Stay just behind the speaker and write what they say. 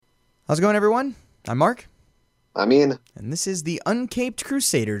How's it going, everyone? I'm Mark. I'm Ian. And this is the Uncaped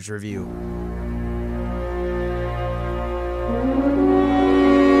Crusaders review.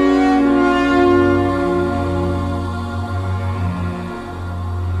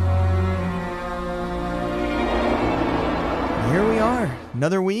 Here we are.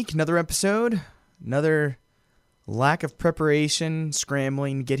 Another week, another episode, another lack of preparation,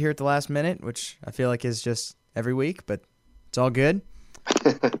 scrambling to get here at the last minute, which I feel like is just every week, but it's all good.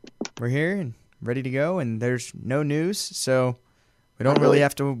 We're here and ready to go, and there's no news, so we don't really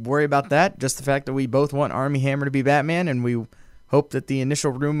have to worry about that. Just the fact that we both want Armie Hammer to be Batman, and we hope that the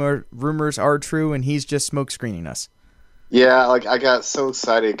initial rumors are true, and he's just smoke screening us. Yeah, I got so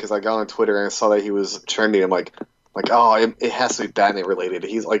excited because I got on Twitter and I saw that he was trending. I'm like, oh, it has to be Batman related.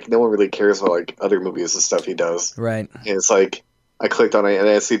 He's like, no one really cares about other movies and stuff he does. Right. And it's like, I clicked on it and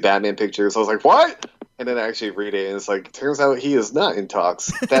I see Batman pictures. I was like, what? And then I actually read it, and it's like, turns out he is not in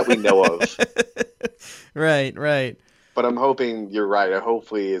talks that we know of. Right. But I'm hoping you're right.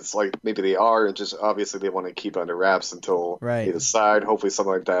 Hopefully it's like maybe they are, and just obviously they want to keep it under wraps until they decide. Hopefully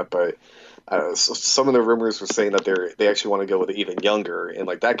something like that. But some of the rumors were saying that they actually want to go with it even younger, and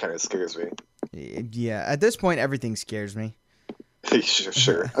that kind of scares me. Yeah, at this point, everything scares me.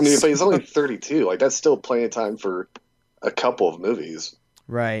 Sure. I mean, but he's only 32. That's still plenty of time for a couple of movies.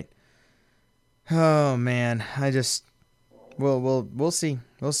 Right. Oh man, we'll see.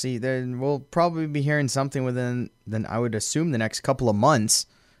 We'll see. Then we'll probably be hearing something within, then I would assume, the next couple of months.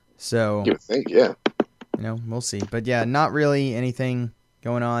 So you would think, yeah. We'll see. But yeah, not really anything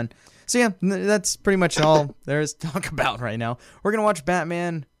going on. So yeah, that's pretty much all there is to talk about right now. We're gonna watch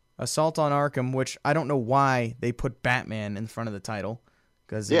Batman: Assault on Arkham, which I don't know why they put Batman in front of the title,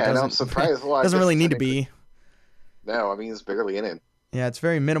 because I'm surprised why. It doesn't really need to be. No, I mean, he's barely in it. Yeah, it's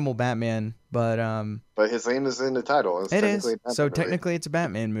very minimal Batman, but his name is in the title. It is. Batman, so technically, it's a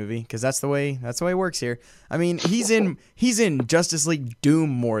Batman movie because that's the way it works here. I mean, he's in Justice League Doom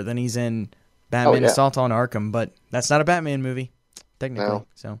more than he's in Batman Assault on Arkham, but that's not a Batman movie technically. No.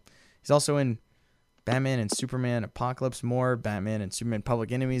 So he's also in Batman and Superman Apocalypse more, Batman and Superman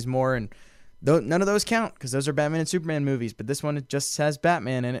Public Enemies more, and none of those count because those are Batman and Superman movies. But this one, it just has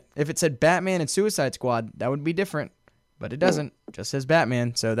Batman in it. If it said Batman and Suicide Squad, that would be different. But it doesn't. It just says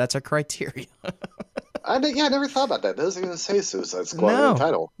Batman, so that's our criteria. I never thought about that. It doesn't even say Suicide Squad in the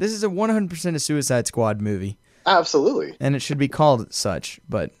title. This is a 100% a Suicide Squad movie. Absolutely. And it should be called such,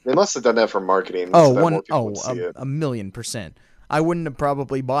 but... They must have done that for marketing. A 1,000,000%. I wouldn't have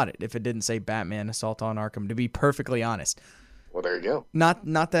probably bought it if it didn't say Batman Assault on Arkham, to be perfectly honest. Well, there you go. Not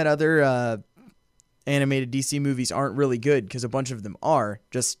that other animated DC movies aren't really good, because a bunch of them are.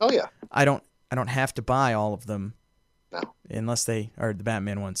 Just... Oh, yeah. I don't have to buy all of them. No. Unless they are the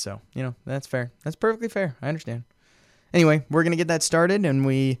Batman ones. So, that's fair. That's perfectly fair. I understand. Anyway, we're going to get that started, and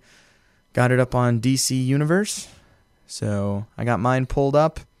we got it up on DC Universe. So, I got mine pulled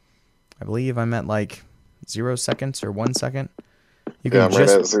up. I believe I'm at 0 seconds or 1 second. I'm right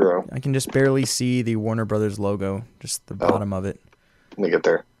at 0. I can just barely see the Warner Brothers logo, just the bottom of it. Let me get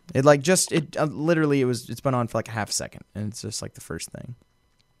there. Literally, it's been on for a half second, and it's just the first thing.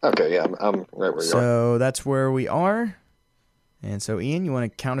 Okay, yeah, I'm right where you are. So, that's where we are. And so, Ian, you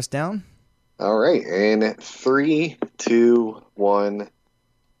want to count us down? All right. And 3, 2, 1,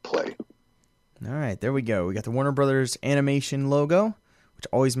 play. All right. There we go. We got the Warner Brothers animation logo, which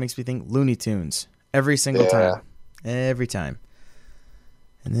always makes me think Looney Tunes. Every single time. Every time.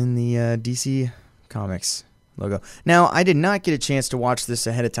 And then the DC Comics logo. Now, I did not get a chance to watch this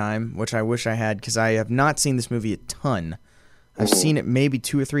ahead of time, which I wish I had, because I have not seen this movie a ton. I've seen it maybe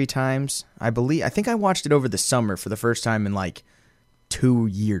 2 or 3 times. I think I watched it over the summer for the first time in 2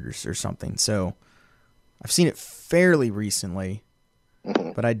 years or something. So I've seen it fairly recently,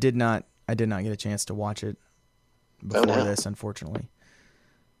 but I did not get a chance to watch it before this, unfortunately.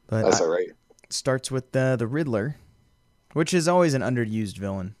 But that's all right. It starts with the Riddler, which is always an underused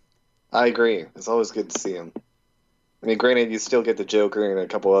villain. I agree. It's always good to see him. I mean, granted, you still get the Joker and a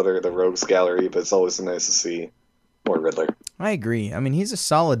couple the Rogues Gallery, but it's always nice to see more Riddler. I agree. I mean, he's a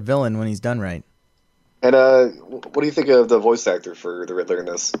solid villain when he's done right. And what do you think of the voice actor for the Riddler in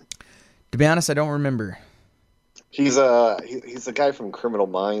this? To be honest, I don't remember. He's a guy from Criminal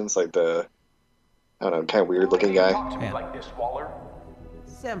Minds, the kind of weird looking guy. Yeah.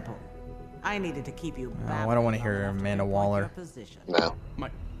 Simple. I needed to keep you. I don't want to hear Amanda Waller. No.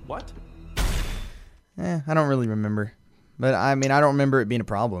 What? I don't really remember. But I mean, I don't remember it being a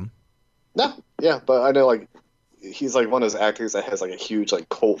problem. No. Yeah, but I know he's one of those actors that has a huge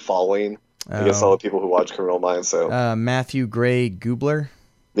cult following. I guess all the people who watch Criminal Minds. So Matthew Gray Gubler.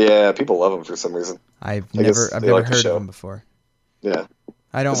 Yeah, people love him for some reason. I've never heard of him before. Yeah.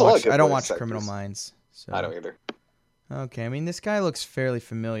 I don't watch Criminal Minds. So. I don't either. Okay, I mean, this guy looks fairly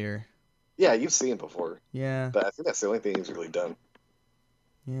familiar. Yeah, you've seen him before. Yeah. But I think that's the only thing he's really done.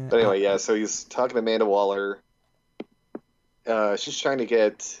 Yeah. But anyway, yeah, so he's talking to Amanda Waller. She's trying to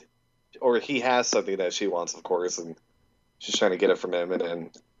get, or he has something that she wants, of course, and she's trying to get it from him, and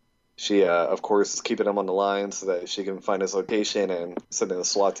then she, of course, is keeping him on the line so that she can find his location and send in the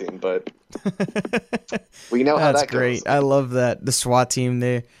SWAT team, but we know how that goes. That's great. I love that. The SWAT team,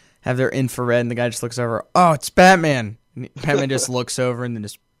 they have their infrared, and the guy just looks over, oh, it's Batman! And Batman just looks over, and then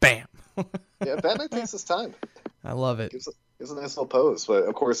just bam! Yeah, Batman takes his time. I love it. Gives a nice little pose, but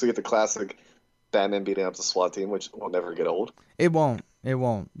of course we get the classic Batman beating up the SWAT team, which will never get old. It won't. The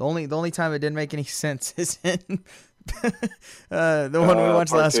only time it didn't make any sense is in the one we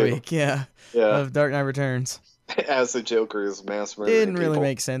watched last week. Yeah. Of Dark Knight Returns. As the Joker's mass murdering Didn't really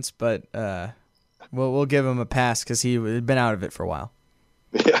make sense, but we'll give him a pass because he had been out of it for a while.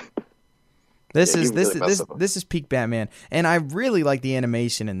 Yeah. This is peak Batman, and I really like the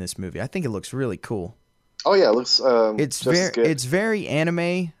animation in this movie. I think it looks really cool. Oh yeah, it looks. It's very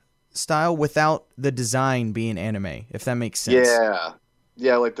anime style without the design being anime, if that makes sense.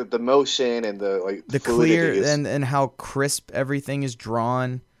 Yeah, like the motion and the clear and how crisp everything is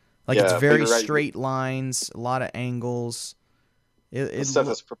drawn. Like it's very straight lines, a lot of angles. Stuff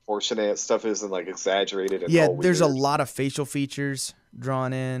is proportionate. Stuff isn't like exaggerated. And all there's weird. A lot of facial features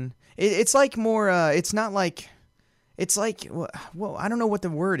drawn in. It's like more. It's not like. It's like, well, I don't know what the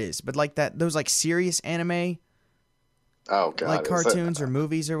word is, but like that, those like serious anime. Oh god! Like cartoons or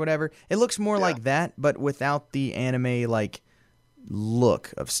movies or whatever. It looks more like that, but without the anime like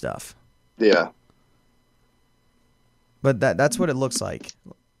look of stuff. Yeah. But that's what it looks like.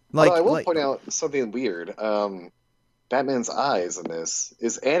 Like I will point out something weird. Batman's eyes in this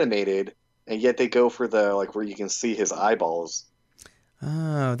is animated, and yet they go for the like where you can see his eyeballs.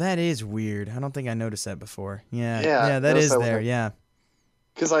 Oh, that is weird. I don't think I noticed that before. Yeah, that is there. Yeah.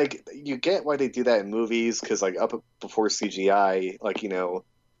 Because like you get why they do that in movies. Because like up before CGI, like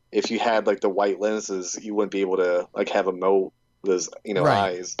if you had like the white lenses, you wouldn't be able to like have a moat with his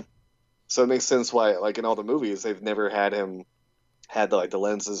eyes. So it makes sense why like in all the movies they've never had him had the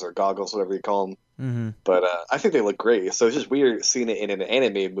lenses or goggles, whatever you call them. Mm-hmm. But I think they look great. So it's just weird seeing it in an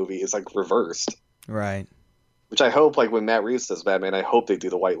animated movie. It's like reversed. Right. Which I hope, like when Matt Reeves does Batman, I hope they do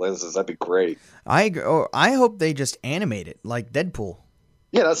the white lenses. That'd be great. I hope they just animate it like Deadpool.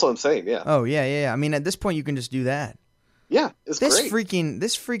 Yeah, that's what I'm saying. Yeah. Oh yeah. I mean, at this point, you can just do that. Yeah, it's great.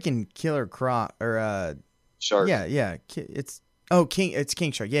 This freaking Killer Croc or Shark. Yeah. It's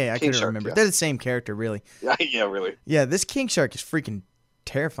King Shark. Yeah, I couldn't remember. Yeah. They're the same character, really. Yeah, really. Yeah, this King Shark is freaking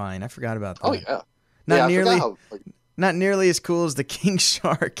terrifying. I forgot about that. Oh yeah. Not nearly as cool as the King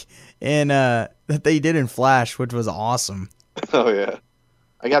Shark that they did in Flash, which was awesome. Oh yeah,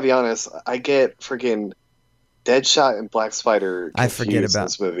 I gotta be honest. I get freaking Deadshot and Black Spider confused in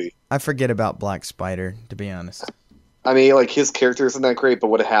this movie. I forget about Black Spider, to be honest. I mean, like his character isn't that great, but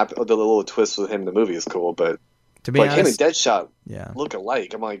what happened? The little twist with him in the movie is cool. But to be honest, him and Deadshot look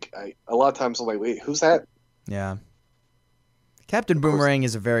alike. I'm like, a lot of times I'm like, wait, who's that? Yeah. Captain Boomerang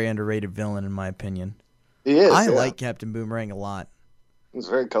is a very underrated villain, in my opinion. He is. I like Captain Boomerang a lot. He's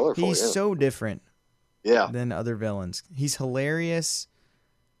very colorful. He's so different. Yeah. Than other villains. He's hilarious,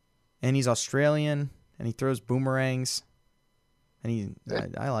 and he's Australian, and he throws boomerangs, and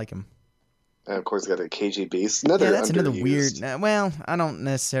I like him. And of course, he got a KG Beast. That's another weird. Well, I don't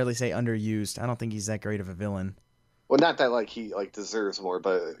necessarily say underused. I don't think he's that great of a villain. Well, not that like he like deserves more,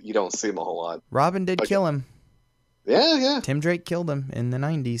 but you don't see him a whole lot. Robin did kill him. Yeah. Tim Drake killed him in the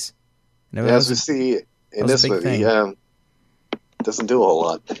 90s. As we see in this movie, doesn't do a whole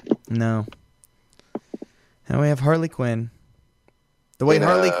lot. No. And we have Harley Quinn. The way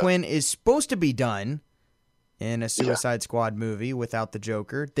Harley Quinn is supposed to be done in a Suicide Squad movie without the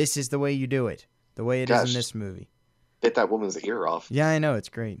Joker, this is the way you do it. The way it is in this movie. Bit that woman's ear off. Yeah, I know. It's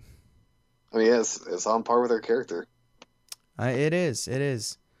great. I mean, it's on par with her character. It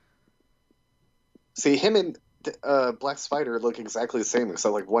is. See, him and Black Spider look exactly the same,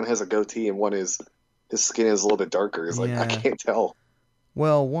 except like one has a goatee and one is his skin is a little bit darker. It's like I can't tell.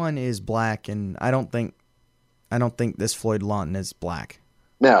 Well, one is black, and I don't think this Floyd Lawton is black.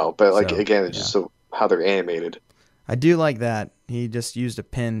 No, but like again, it's just how they're animated. I do like that. He just used a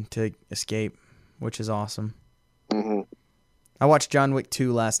pen to escape, which is awesome. Mm-hmm. I watched John Wick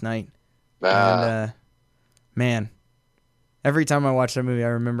 2 last night, and man, every time I watch that movie, I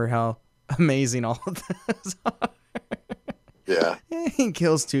remember how amazing all of those are. Yeah. He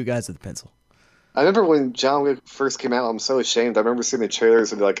kills two guys with a pencil. I remember when John Wick first came out, I'm so ashamed. I remember seeing the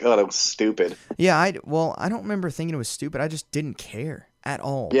trailers and be like, oh, that was stupid. Yeah, I don't remember thinking it was stupid. I just didn't care. at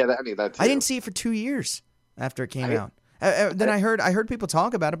all. Yeah, I mean that too. I didn't see it for 2 years after it came out. Then I heard people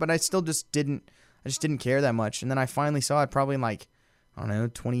talk about it, but I still just didn't care that much. And then I finally saw it probably in like, I don't know,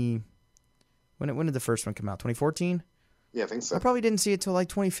 20. When did the first one come out? 2014? Yeah, I think so. I probably didn't see it till like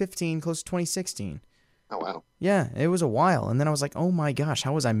 2015, close to 2016. Oh wow. Yeah, it was a while, and then I was like, oh my gosh,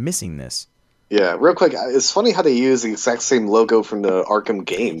 how was I missing this? Yeah, real quick, it's funny how they use the exact same logo from the Arkham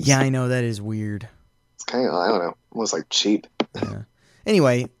games. Yeah, I know, that is weird. It's kind of, I don't know, almost like cheap. Yeah.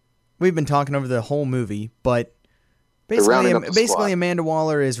 Anyway, we've been talking over the whole movie, but basically Amanda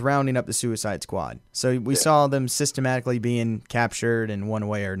Waller is rounding up the Suicide Squad. So we saw them systematically being captured in one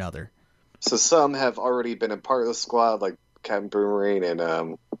way or another. So some have already been a part of the squad, like Captain Boomerang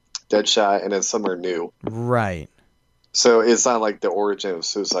and Deadshot, and then some are new. Right. So it's not like the origin of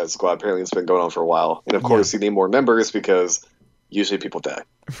Suicide Squad. Apparently it's been going on for a while. And of course you need more members because usually people die.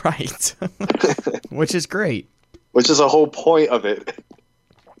 Right. Which is great. Which is the whole point of it.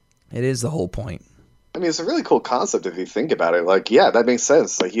 It is the whole point. I mean, it's a really cool concept if you think about it. Like, yeah, that makes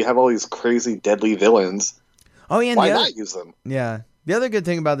sense. Like, you have all these crazy, deadly villains. Oh, yeah. Why not use them? Yeah. The other good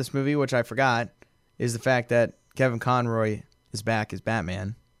thing about this movie, which I forgot, is the fact that Kevin Conroy is back as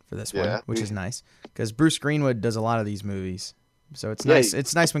Batman for this one, which is nice. Because Bruce Greenwood does a lot of these movies. So it's nice.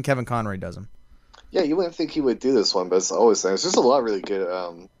 It's nice when Kevin Conroy does them. Yeah, you wouldn't think he would do this one, but it's always nice. There's a lot of really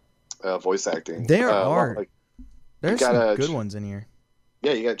good voice acting. There are. There's some good ones in here.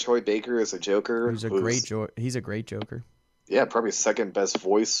 Yeah, you got Troy Baker as a Joker. He's a great Joker. Yeah, probably second best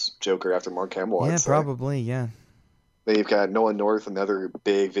voice Joker after Mark Hamill. Yeah, probably, yeah. Then you've got Noah North, another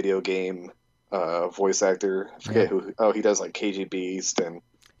big video game voice actor. I forget who. Oh, he does like KG Beast and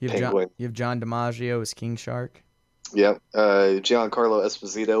Penguin. You have John DiMaggio as King Shark. Yep. Giancarlo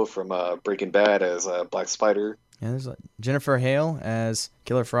Esposito from Breaking Bad as Black Spider. Yeah, there's Jennifer Hale as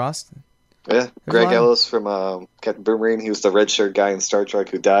Killer Frost. Yeah, Greg Ellis from Captain Boomerang. He was the red shirt guy in Star Trek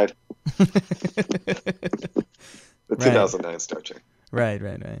who died. The 2009 Star Trek. Right,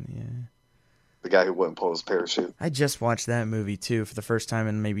 yeah. The guy who wouldn't pull his parachute. I just watched that movie, too, for the first time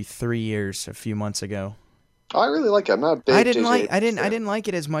in maybe 3 years, a few months ago. Oh, I really like it. I'm not a big I didn't like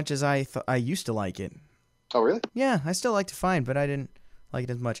it as much as I used to like it. Oh, really? Yeah, I still liked it fine, but I didn't like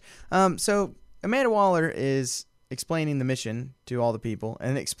it as much. So Amanda Waller is explaining the mission to all the people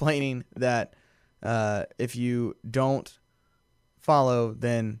and explaining that if you don't follow,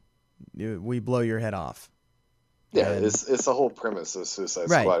 then we blow your head off. Yeah, it's the whole premise of Suicide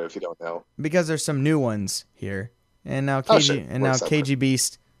Squad. If you don't know, because there's some new ones here, and now KG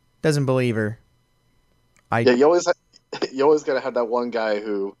Beast doesn't believe her. Yeah, you always got to have that one guy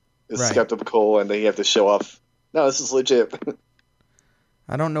who is skeptical, and then you have to show off. No, this is legit.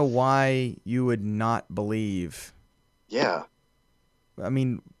 I don't know why you would not believe. Yeah. I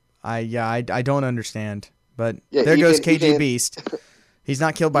mean, I don't understand. But there goes KG Beast. He's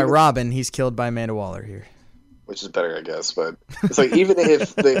not killed by Robin. He's killed by Amanda Waller here. Which is better, I guess. But it's like, even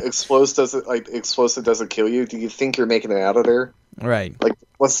if the explosive doesn't kill you, do you think you're making it out of there? Right. Like,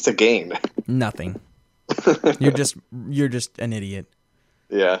 what's to gain? Nothing. You're just an idiot.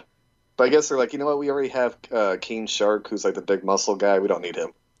 Yeah. But I guess they're like, you know what? We already have King Shark, who's like the big muscle guy. We don't need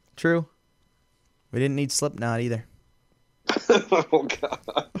him. True. We didn't need Slipknot either. Oh,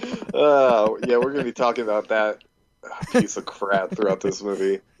 God. Yeah, we're going to be talking about that piece of crap throughout this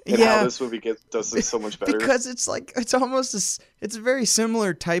movie. And how this movie does this so much better. Because it's a very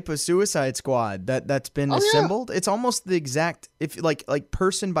similar type of Suicide Squad that's been assembled. Yeah. It's almost the exact, if like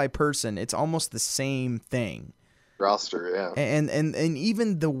person by person, it's almost the same thing. Roster, yeah. And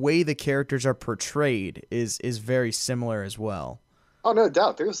even the way the characters are portrayed is very similar as well. Oh, no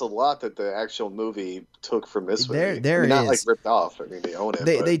doubt. There's a lot that the actual movie took from this movie. There not is. Like ripped off. I mean, they own it.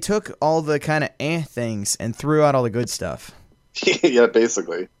 They took all the kind of things and threw out all the good stuff. Yeah,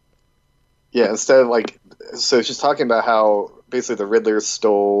 basically. Yeah, instead of so she's talking about how basically the Riddler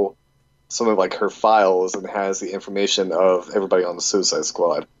stole some of her files and has the information of everybody on the Suicide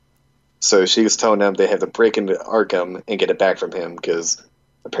Squad. So she's telling them they have to break into Arkham and get it back from him because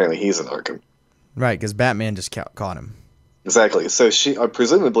apparently he's in Arkham. Right, because Batman just caught him. Exactly. So she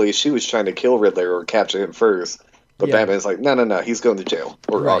presumably she was trying to kill Riddler or capture him first, but Batman's like, no, he's going to jail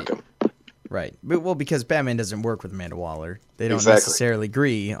or Arkham. Right. Well, because Batman doesn't work with Amanda Waller. They don't necessarily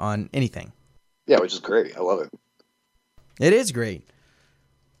agree on anything. Yeah, which is great. I love it. It is great.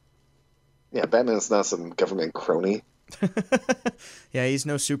 Yeah, Batman's not some government crony. Yeah, he's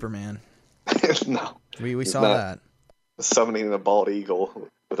no Superman. No. We saw that. Summoning a bald eagle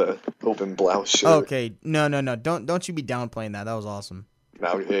with an open blouse shirt. Okay, no. Don't you be downplaying that. That was awesome.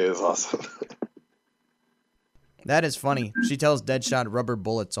 No, it is awesome. That is funny. She tells Deadshot rubber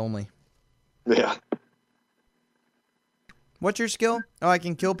bullets only. Yeah. What's your skill? Oh, I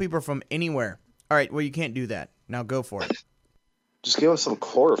can kill people from anywhere. All right, well, you can't do that. Now go for it. Just give him some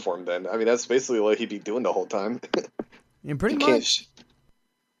chloroform then. I mean, that's basically what he'd be doing the whole time. And pretty much.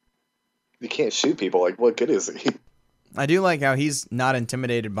 You can't shoot people. Like, what good is he? I do like how he's not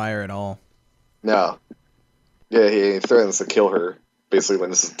intimidated by her at all. No. Yeah, he threatens to kill her basically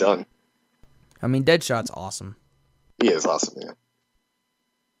when this is done. I mean, Deadshot's awesome. He is awesome, yeah.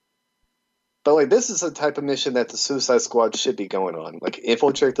 But, like, this is the type of mission that the Suicide Squad should be going on. Like,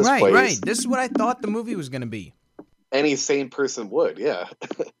 infiltrate this place. Right. This is what I thought the movie was going to be. Any sane person would, yeah.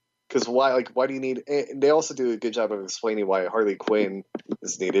 Because why do you need... And they also do a good job of explaining why Harley Quinn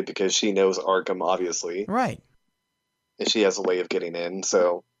is needed, because she knows Arkham, obviously. Right. And she has a way of getting in,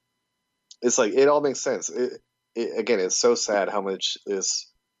 so... It's like, it all makes sense. Again, it's so sad how much this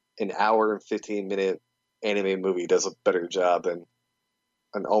an hour and 15-minute anime movie does a better job than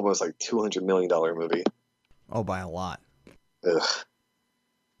an almost like $200 million movie. Oh, by a lot. Ugh.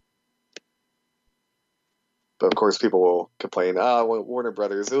 But of course, people will complain, Warner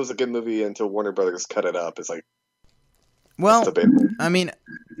Brothers, it was a good movie until Warner Brothers cut it up. It's like, well, I mean,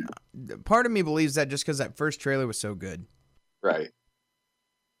 part of me believes that just because that first trailer was so good. Right.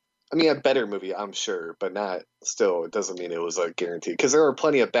 I mean, a better movie, I'm sure, but not still. It doesn't mean it was a guarantee, because there are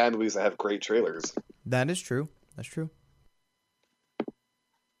plenty of bad movies that have great trailers. That is true. That's true.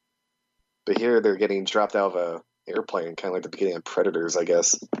 But here they're getting dropped out of a airplane, kind of like the beginning of Predators, I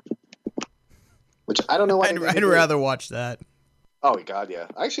guess. Which I don't know why. I'd rather watch that. Oh God, yeah.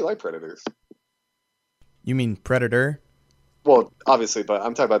 I actually like Predators. You mean Predator? Well, obviously, but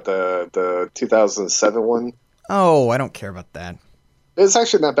I'm talking about the 2007 one. Oh, I don't care about that. It's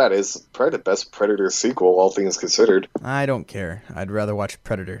actually not bad. It's probably the best Predator sequel, all things considered. I don't care. I'd rather watch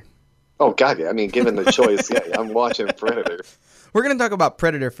Predator. Oh God, yeah. I mean, given the choice, yeah, I'm watching Predator. We're gonna talk about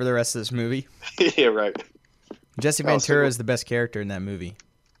Predator for the rest of this movie. Yeah, right. Jesse Ventura is the best character in that movie.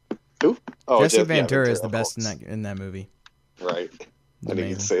 Who? Oh, Jesse Ventura is the best in that movie. Right. I didn't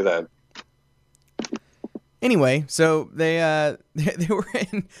even say that. Anyway, so they were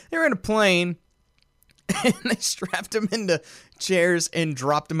in a plane, and they strapped him into chairs and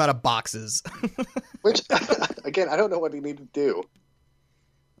dropped him out of boxes. Which, again, I don't know what he needed to do.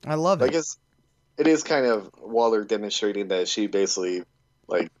 I love it. I guess it is kind of Waller demonstrating that she basically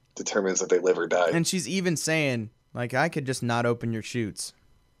determines that they live or die. And she's even saying, I could just not open your chutes.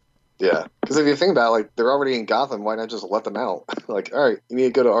 Yeah, because if you think about it, they're already in Gotham. Why not just let them out? All right, you need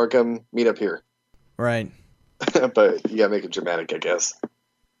to go to Arkham, meet up here. Right. But you gotta make it dramatic, I guess.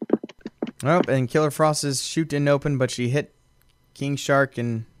 Oh, and Killer Frost's chute didn't open, but she hit King Shark,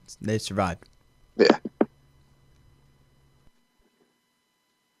 and they survived. Yeah.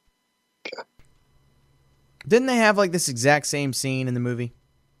 Okay. Didn't they have this exact same scene in the movie?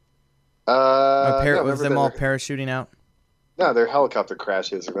 No, with them all parachuting out? No, they're helicopter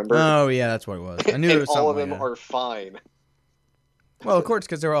crashes, remember? Oh, yeah, that's what it was. I knew it was something all of them are fine. Well, of course,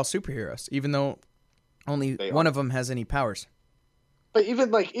 because they're all superheroes, even though only one of them has any powers. But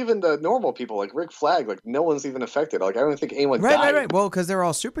even the normal people, like Rick Flag, no one's even affected. I don't think anyone died. Right. Well, because they're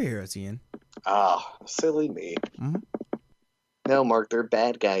all superheroes, Ian. Ah, silly me. Mm-hmm. No, Mark, they're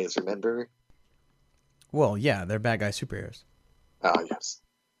bad guys, remember? Well, yeah, they're bad guy superheroes. Ah, yes.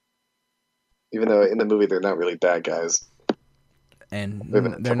 Even though in the movie they're not really bad guys. And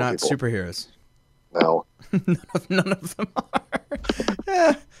they're not superheroes. No. None of them are.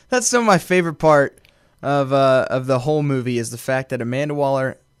 Yeah, that's still my favorite part of the whole movie is the fact that Amanda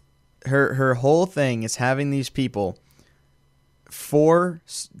Waller, her whole thing is having these people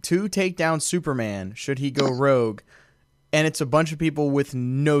to take down Superman should he go rogue, and it's a bunch of people with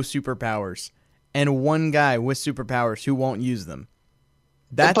no superpowers and one guy with superpowers who won't use them.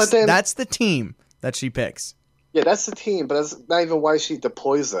 That's the team that she picks. Yeah, that's the team, but that's not even why she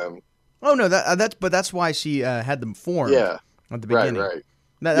deploys them. Oh no, that's why she had them formed. Yeah, at the beginning. Right.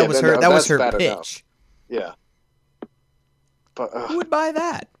 That was her. That was her pitch. Enough. Yeah, but who would buy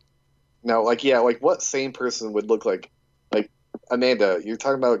that? No, what sane person would look like Amanda? You're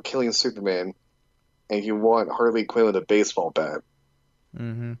talking about killing Superman, and you want Harley Quinn with a baseball bat.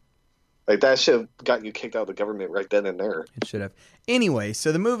 Mm-hmm. That should have gotten you kicked out of the government right then and there. It should have. Anyway,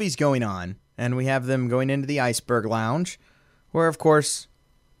 so the movie's going on, and we have them going into the Iceberg Lounge, where, of course,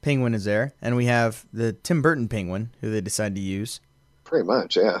 Penguin is there, and we have the Tim Burton Penguin, who they decide to use. Pretty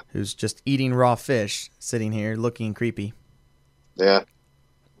much, yeah. Who's just eating raw fish, sitting here, looking creepy. Yeah.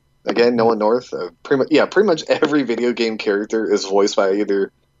 Again, Nolan North. Pretty much every video game character is voiced by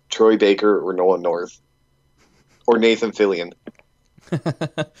either Troy Baker or Nolan North. Or Nathan Fillion.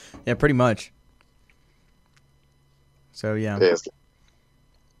 Yeah, pretty much. So, yeah. Yes.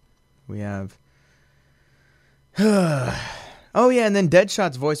 We have Oh yeah, and then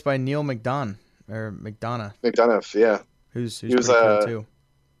Deadshot's voiced by Neil McDonough or McDonough. McDonough, yeah. Who's he was pretty cool too.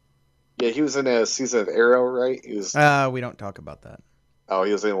 Yeah, he was in a season of Arrow, right? He was. We don't talk about that. Oh,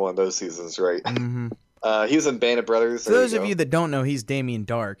 he was in one of those seasons, right? Mm-hmm. He was in Band of Brothers. For those of you that don't know, he's Damien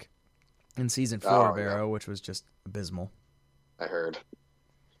Dark in season 4 of Arrow, which was just abysmal. I heard.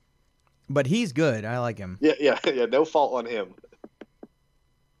 But he's good. I like him. Yeah. No fault on him.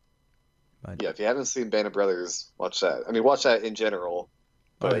 But, yeah, if you haven't seen Band of Brothers, watch that. I mean, watch that in general.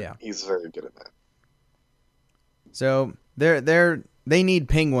 But yeah, he's very good at that. So they need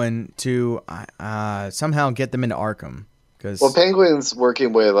Penguin to somehow get them into Arkham. Well, Penguin's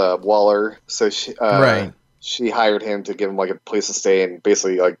working with Waller, so she right. She hired him to give him like a place to stay and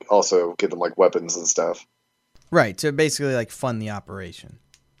basically like also give them like weapons and stuff. Right, to basically like fund the operation.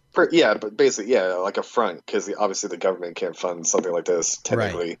 But basically, like a front, because obviously the government can't fund something like this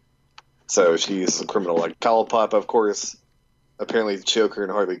technically. Right. So she uses a criminal like Cowpop, of course. Apparently, Joker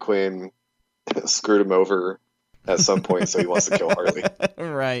and Harley Quinn screwed him over at some point, so he wants to kill Harley.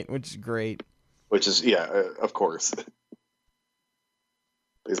 Right, which is great. Which is, of course.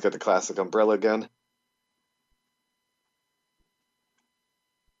 He's got the classic umbrella gun.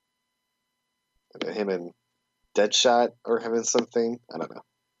 And then him and Deadshot are having something. I don't know.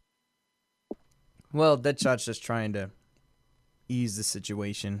 Well, Deadshot's just trying to ease the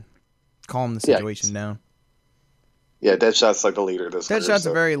situation, calm the situation down. Yeah, Deadshot's like the leader of this group. Deadshot's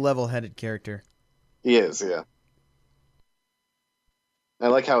a very level-headed character. He is, yeah. I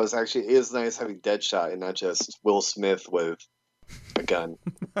like how it actually is nice having Deadshot and not just Will Smith with a gun.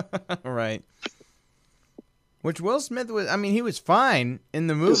 Right. Which Will Smith was, I mean, he was fine in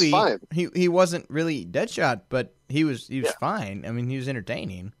the movie. He was fine. He wasn't really Deadshot, but he was fine. I mean, he was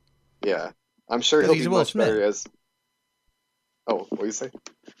entertaining. Yeah. I'm sure he'll be much better as... Oh, what do you say?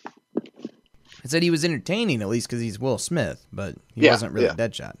 I said he was entertaining, at least because he's Will Smith, but he wasn't really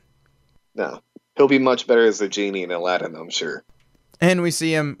Deadshot. No. He'll be much better as a genie in Aladdin, I'm sure. And we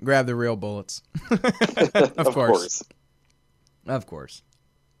see him grab the real bullets. Of course. Of course.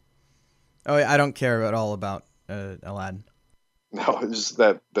 Oh, I don't care at all about Aladdin. No, it's just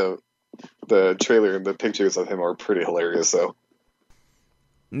that the trailer and the pictures of him are pretty hilarious, though.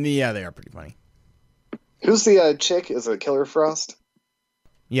 Yeah, they are pretty funny. Who's the chick? Is it Killer Frost?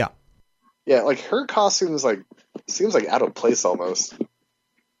 Yeah. Yeah, like her costume is like seems like out of place almost.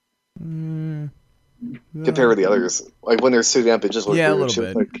 No. Compared with the others, like when they're suiting up, it just looked weird. A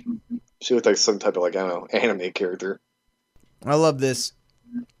little bit. She looked like some type of like I don't know anime character. I love this.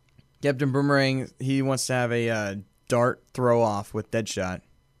 Captain Boomerang, he wants to have a dart throw off with Deadshot.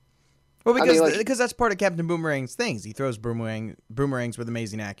 Well, because that's part of Captain Boomerang's things. He throws boomerangs with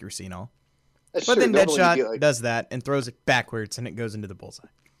amazing accuracy and all. But then Deadshot does that and throws it backwards, and it goes into the bullseye.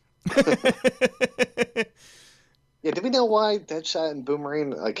 Yeah, do we know why Deadshot and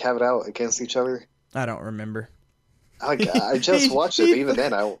Boomerang like have it out against each other? I don't remember. I just watched it, but even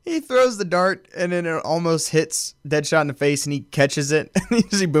then, he throws the dart and then it almost hits Deadshot in the face, and he catches it. And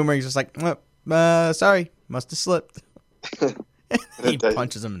you see Boomerang's just like, sorry, must have slipped. He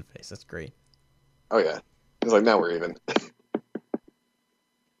punches him in the face. That's great. Oh yeah, he's like, now we're even.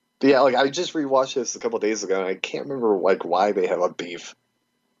 But yeah, like I just rewatched this a couple of days ago, and I can't remember like why they have a beef.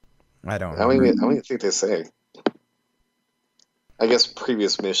 I don't even think they say. I guess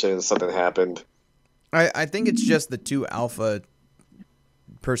previous missions, something happened. I think it's just the two alpha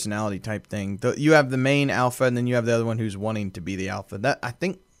personality type thing. You have the main alpha, and then you have the other one who's wanting to be the alpha. I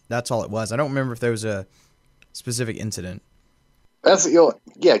think that's all it was. I don't remember if there was a specific incident. That's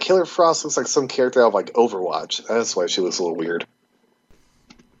Killer Frost looks like some character out of like Overwatch. That's why she looks a little weird.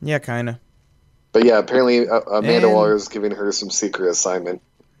 Yeah, kind of. But yeah, apparently Amanda Waller is giving her some secret assignment.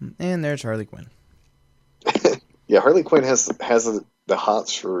 And there's Harley Quinn. Yeah, Harley Quinn has the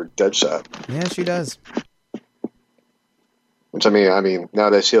hots for Deadshot. Yeah, she does. Which I mean,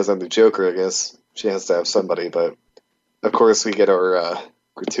 now that she doesn't have the Joker, I guess she has to have somebody. But of course, we get our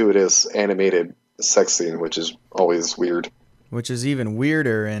gratuitous animated sex scene, which is always weird. Which is even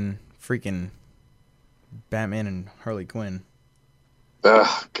weirder in freaking Batman and Harley Quinn.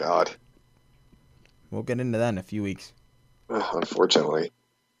 Ugh, God. We'll get into that in a few weeks. Unfortunately.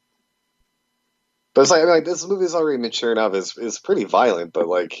 But it's like, this movie is already mature enough. It's pretty violent, but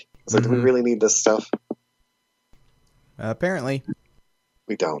like, it's like, do we really need this stuff? Apparently.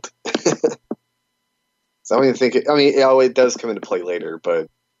 We don't. So I don't think it does come into play later, but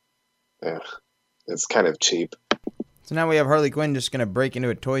yeah, it's kind of cheap. So now we have Harley Quinn just going to break into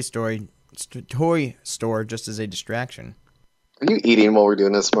a toy store just as a distraction. Are you eating while we're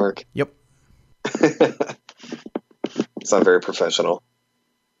doing this, Mark? Yep. It's not very professional.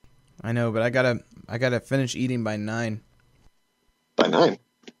 I know, but I gotta finish eating by 9. 9.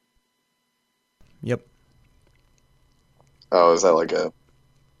 Yep. Oh, is that like a?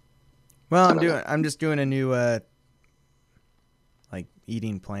 Well, I'm just doing a new like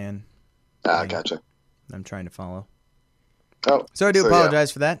eating plan. Gotcha. I'm trying to follow. Oh, so I do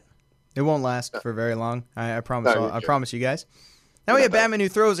apologize for that. It won't last for very long. I promise. No, I promise you guys. Now we have Batman who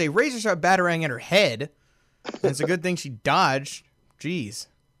throws a razor sharp batarang at her head. And it's a good thing she dodged. Jeez.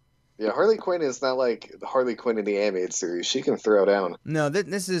 Yeah, Harley Quinn is not like Harley Quinn in the animated series. She can throw down. No,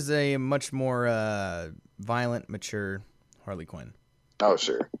 this is a much more violent, mature Harley Quinn. Oh,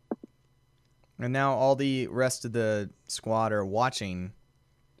 sure. And now all the rest of the squad are watching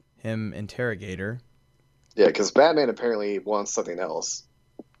him interrogate her. Yeah, because Batman apparently wants something else.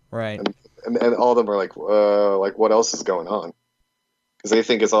 Right. And all of them are like, what else is going on? Because they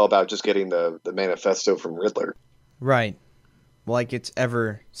think it's all about just getting the manifesto from Riddler. Right. Like it's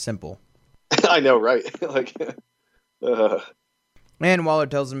ever simple. I know, right? And Waller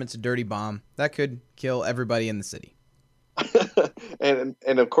tells him it's a dirty bomb that could kill everybody in the city. and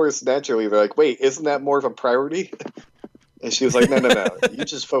of course, naturally, they're like, wait, isn't that more of a priority? And she was like, no. You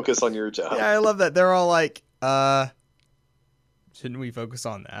just focus on your job. Yeah, I love that. They're all like, shouldn't we focus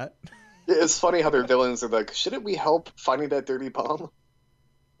on that? It's funny how their villains are like, shouldn't we help finding that dirty bomb?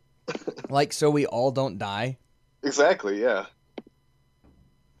 Like, so we all don't die? Exactly, yeah.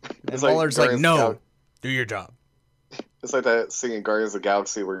 And Waller's like, no, do your job. It's like that scene in Guardians of the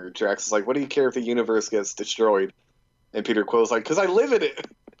Galaxy where Drax is like, what do you care if the universe gets destroyed? And Peter Quill's like, because I live in it.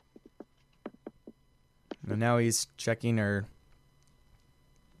 And now he's checking her.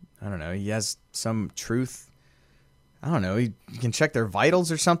 I don't know. He has some truth. I don't know. He can check their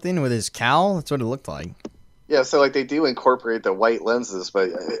vitals or something with his cowl. That's what it looked like. Yeah, so like they do incorporate the white lenses, but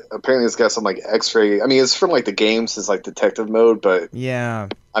apparently it's got some like X-ray. I mean, it's from like the games, it's like detective mode, but yeah.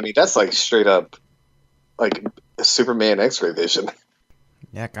 I mean, that's like straight up like Superman X-ray vision.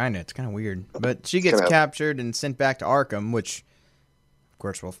 Yeah, kind of. It's kind of weird. But she gets captured and sent back to Arkham, which, of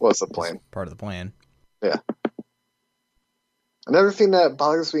course, was the plan. Part of the plan. Yeah. Another thing that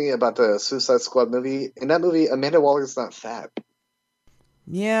bothers me about the Suicide Squad movie, in that movie, Amanda Waller's not fat.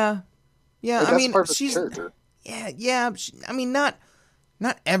 Yeah. Yeah, like, I mean, she's character. Yeah. I mean, not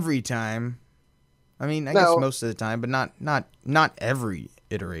every time. I mean, I guess most of the time, but not every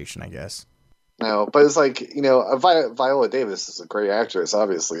iteration, I guess. No, but it's like, you know, Viola Davis is a great actress,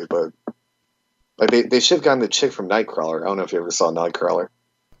 obviously, but like they should have gotten the chick from Nightcrawler. I don't know if you ever saw Nightcrawler.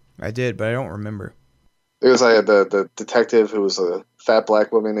 I did, but I don't remember. It was like the detective who was a fat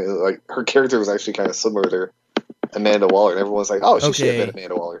black woman. Like her character was actually kind of similar to Amanda Waller, and everyone's like, "Oh, she should have been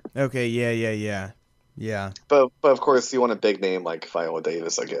Amanda Waller." Okay, yeah. But of course, you want a big name like Viola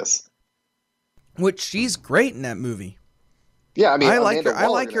Davis, I guess. Which she's great in that movie. Yeah, I mean, I like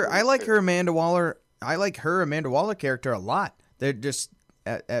her Amanda Waller. I like her Amanda Waller character a lot. They're just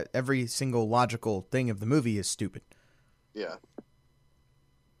at every single logical thing of the movie is stupid. Yeah.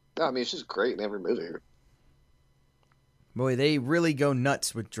 No, I mean, she's great in every movie. Boy, they really go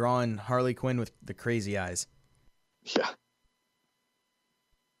nuts with drawing Harley Quinn with the crazy eyes. Yeah.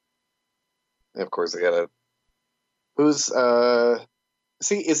 And of course, they got who's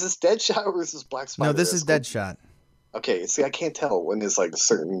see, is this Deadshot or is this Black Spider? No, this is Deadshot. Okay, see, I can't tell when there's like a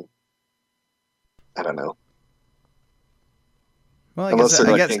certain. I don't know. Well, I guess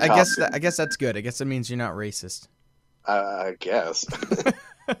that's good. I guess that means you're not racist. I guess.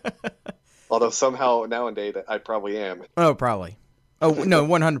 Although somehow nowadays I probably am. Oh, probably. Oh no,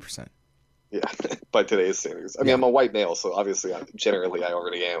 100%. Yeah, by today's standards. I mean, I'm a white male, so obviously, generally, I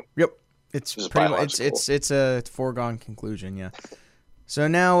already am. Yep, it's pretty much it's a foregone conclusion. Yeah. So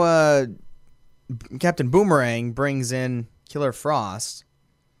now, Captain Boomerang brings in Killer Frost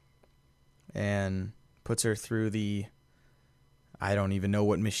and puts her through the. I don't even know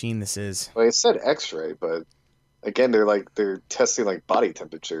what machine this is. Well, it said X-ray, but again, they're testing like body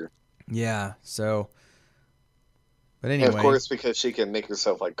temperature. Yeah. So. But anyway. And of course, because she can make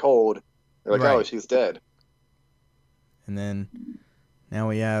herself like cold, they're like, oh, she's dead. And then now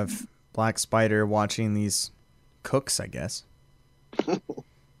we have Black Spider watching these cooks, I guess.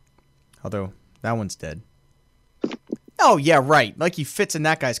 Although that one's dead. Oh yeah, right. Like he fits in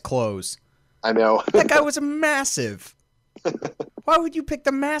that guy's clothes. I know. That guy was massive. Why would you pick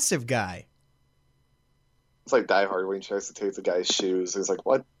the massive guy? It's like Die Hard when he tries to take the guy's shoes. He's like,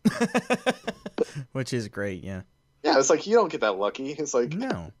 what? Which is great, yeah. Yeah, it's like, you don't get that lucky. It's like...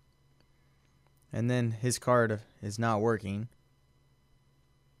 No. And then his card is not working.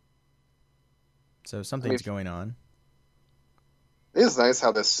 So something's going on. It is nice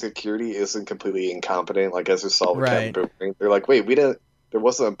how the security isn't completely incompetent, like as we saw with Captain Boomerang. They're like, wait, there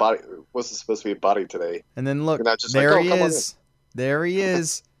wasn't supposed to be a body today. And then look, there he is. There he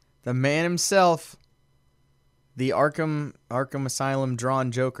is. The man himself. The Arkham Asylum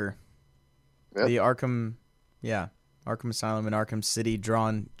drawn Joker. Yep. The Arkham Asylum and Arkham City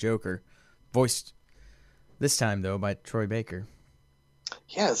drawn Joker. Voiced this time, though, by Troy Baker.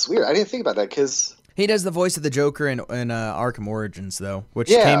 Yeah, it's weird. I didn't think about that because... He does the voice of the Joker in Arkham Origins, though, which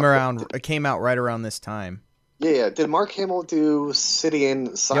came out right around this time. Yeah. Did Mark Hamill do City and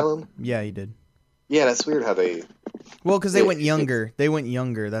Asylum? Yep. Yeah, he did. Yeah, that's weird how they... Well, because they went younger. They went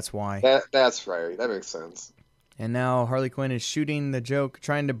younger, that's why. That's right. That makes sense. And now Harley Quinn is shooting the Joker,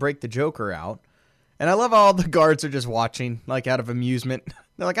 trying to break the Joker out. And I love how all the guards are just watching, like, out of amusement.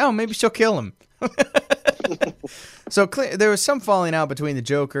 They're like, oh, maybe she'll kill him. So there was some falling out between the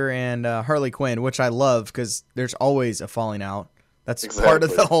Joker and Harley Quinn, which I love because there's always a falling out. That's part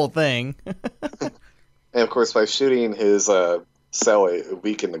of the whole thing. And, of course, by shooting his cell, it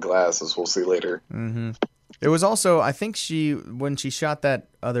weakened the glass, as we'll see later. Mm-hmm. It was also, I think when she shot that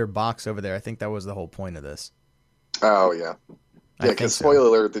other box over there, I think that was the whole point of this. Oh, yeah. Yeah, because spoiler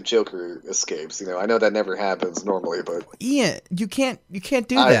alert, the Joker escapes. I know that never happens normally, but... Ian, you can't do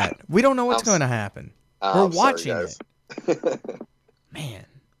that. We don't know what's going to happen. We're watching it. Man.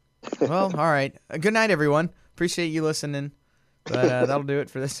 Well, all right. Good night, everyone. Appreciate you listening. But that'll do it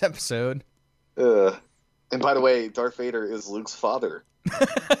for this episode. And by the way, Darth Vader is Luke's father.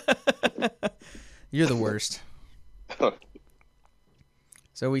 You're the worst.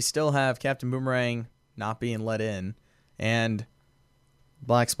 So we still have Captain Boomerang not being let in, and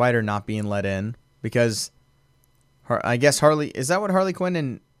Black Spider not being let in, because I guess is that what Harley Quinn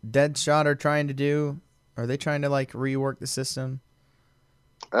and Deadshot are trying to do? Are they trying to, like, rework the system?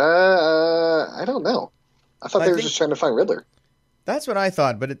 I don't know. I thought they were just trying to find Riddler. That's what I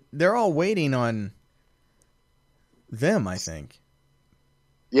thought, but they're all waiting on them, I think.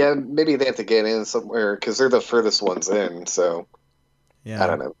 Yeah, maybe they have to get in somewhere, because they're the furthest ones in, so... Yeah. I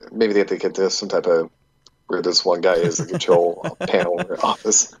don't know. Maybe they have to get to some type of... where this one guy is, the control panel in their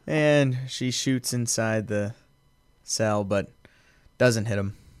office. And she shoots inside the cell, but doesn't hit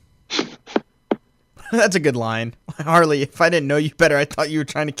him. That's a good line. Harley, if I didn't know you better, I thought you were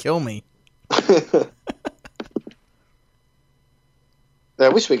trying to kill me. I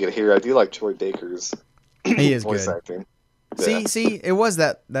wish we could hear. I do like Troy Baker's voice acting. Yeah. See, it was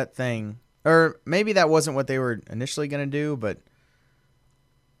that thing. Or maybe that wasn't what they were initially going to do, but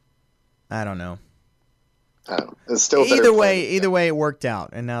I don't know. It's still either way, it worked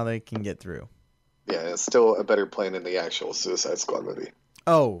out, and now they can get through. Yeah, it's still a better plan than the actual Suicide Squad movie.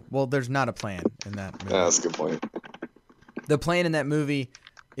 Oh, well, there's not a plan in that movie. Yeah, that's a good point. The plan in that movie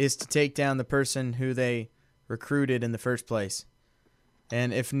is to take down the person who they recruited in the first place.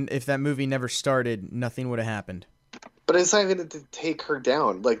 And if that movie never started, nothing would have happened. But it's not even to take her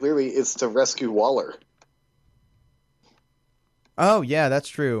down. Like, literally, it's to rescue Waller. Oh, yeah, that's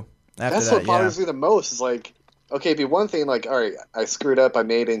true. That's what bothers me the most. Is like, okay, it'd be one thing, like, all right, I screwed up, I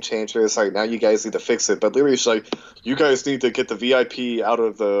made and changed this, all right, now you guys need to fix it. But literally, she's like, you guys need to get the VIP out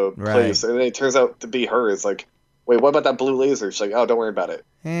of the place. And then it turns out to be her. It's like, wait, what about that blue laser? She's like, oh, don't worry about it.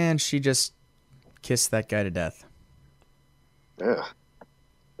 And she just kissed that guy to death. Yeah.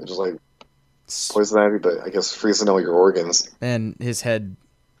 It's just like, poison ivy, but I guess freezing all your organs. And his head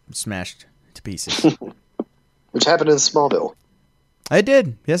smashed to pieces. Which happened in Smallville. I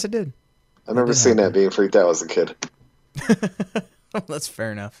did. Yes, it did. I remember seeing that, being freaked out as a kid. That's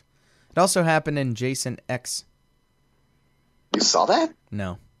fair enough. It also happened in Jason X. You saw that?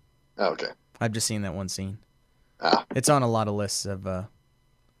 No. Oh, okay. I've just seen that one scene. Ah. It's on a lot of lists of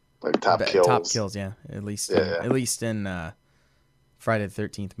like top kills. Top kills, yeah. At least in Friday the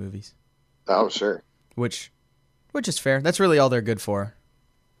 13th movies. Oh, sure. Which is fair. That's really all they're good for.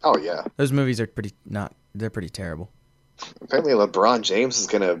 Oh, yeah. Those movies are they're pretty terrible. Apparently LeBron James is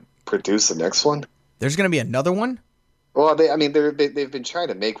going to produce the next one. There's going to be another one? Well, they've been trying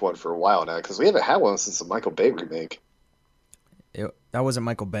to make one for a while now, because we haven't had one since the Michael Bay remake. That wasn't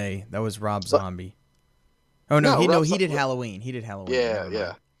Michael Bay. That was Rob Zombie. Oh, no, he did Halloween. He did Halloween.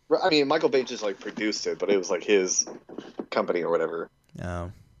 Yeah. I mean, Michael Bay just, like, produced it, but it was, like, his company or whatever.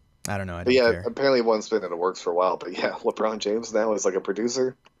 Oh. I don't know. I don't care. Apparently one's been in the works for a while, but yeah, LeBron James now is, like, a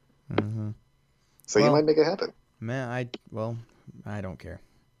producer. Mm-hmm. So you might make it happen. Man, I don't care.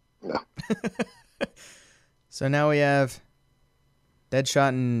 No. So now we have Deadshot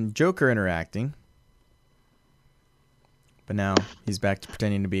and Joker interacting. But now he's back to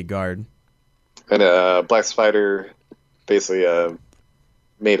pretending to be a guard. And Black Spider basically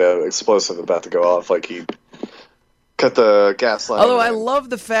made an explosive about to go off, like he cut the gas line. Although I love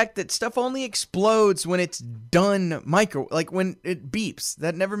the fact that stuff only explodes when it's done like when it beeps.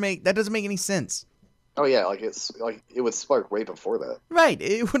 That doesn't make any sense. Oh yeah, like it would spark way before that. Right,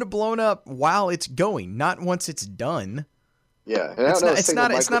 it would have blown up while it's going, not once it's done. Yeah, and it's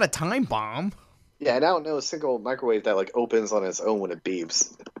not a time bomb. Yeah, and I don't know a single microwave that like opens on its own when it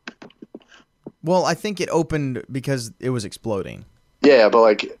beeps. Well, I think it opened because it was exploding. Yeah, but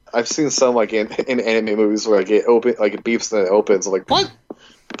like I've seen some like in anime movies where like it beeps and then it opens. I'm like, what?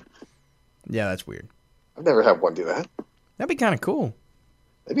 Yeah, that's weird. I've never had one do that. That'd be kind of cool.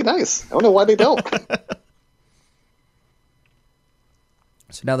 That'd be nice. I don't know why they don't.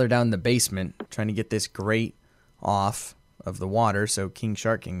 So now they're down in the basement trying to get this grate off of the water so King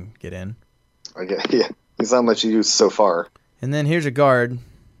Shark can get in. Yeah, he's not much use so far. And then here's a guard.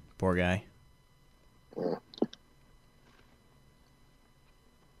 Poor guy. Yeah.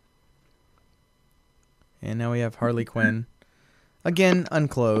 And now we have Harley Quinn. Again,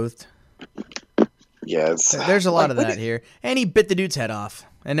 unclothed. Yeah, there's a lot of that here. And he bit the dude's head off.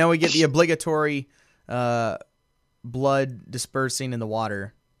 And now we get the obligatory blood dispersing in the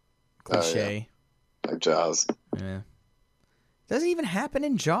water cliche. Yeah. Like Jaws. Yeah. Does it even happen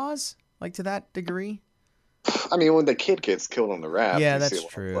in Jaws? Like to that degree? I mean, when the kid gets killed on the raft. Yeah, that's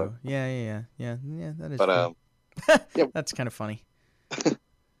true. Yeah, that is true. Yeah, that's kind of funny.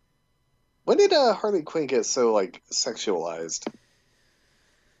 When did Harley Quinn get so like sexualized?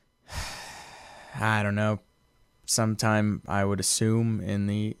 I don't know. Sometime I would assume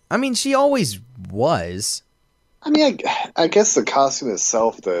I mean, she always was. I mean, I guess the costume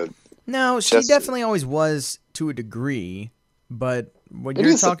itself, No, she definitely always was to a degree, but what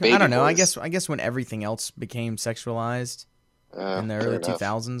you're talking, I don't know. Voice. I guess when everything else became sexualized in the early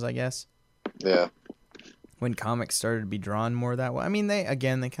 2000s, I guess. Yeah. When comics started to be drawn more that way. I mean, they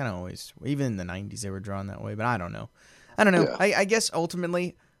kind of always, even in the 90s, they were drawn that way, but I don't know. Yeah. I guess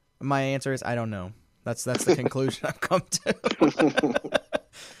ultimately my answer is I don't know. That's the conclusion I've come to.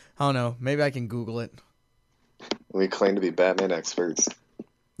 I don't know. Maybe I can Google it. We claim to be Batman experts.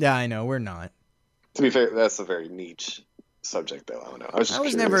 Yeah, I know. We're not. To be fair, that's a very niche subject, though. I don't know. I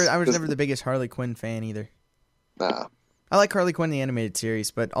was never the biggest Harley Quinn fan either. Nah. I like Harley Quinn the animated series,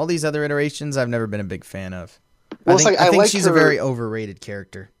 but all these other iterations I've never been a big fan of. Well, I think she's a very overrated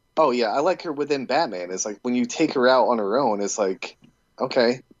character. Oh yeah, I like her within Batman. It's like when you take her out on her own, it's like,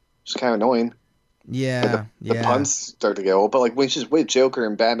 okay, she's kind of annoying. Yeah, the puns start to get old, but like when she's with Joker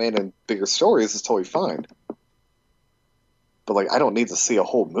and Batman and bigger stories, it's totally fine. But like, I don't need to see a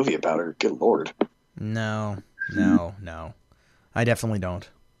whole movie about her. Good lord. No. I definitely don't.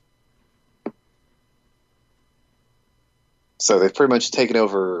 So they've pretty much taken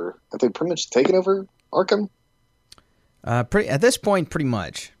over. Have they pretty much taken over Arkham? At this point, pretty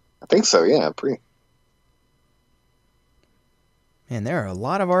much. I think so. Yeah, pretty. Man, there are a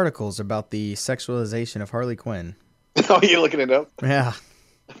lot of articles about the sexualization of Harley Quinn. Oh, you looking it up? Yeah.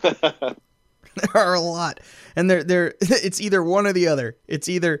 There are a lot, and they're it's either one or the other. It's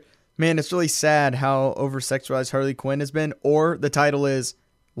either, man, it's really sad how over-sexualized Harley Quinn has been, or the title is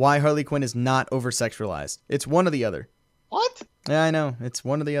why Harley Quinn is not over-sexualized. It's one or the other. What? Yeah, I know. It's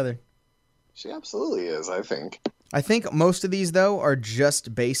one or the other. She absolutely is, I think. I think most of these, though, are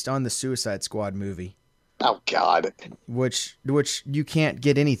just based on the Suicide Squad movie. Oh, God. Which you can't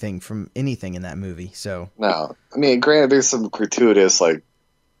get anything from anything in that movie, so. No. I mean, granted, there's some gratuitous, like,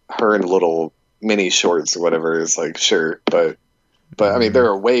 her in little mini shorts or whatever. It's like, sure. But I mean, there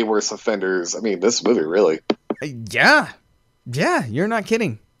are way worse offenders. I mean, this movie, really. Yeah. Yeah, you're not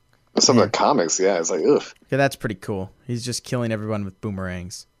kidding. Some of the comics, yeah, it's like, ugh. Yeah, that's pretty cool. He's just killing everyone with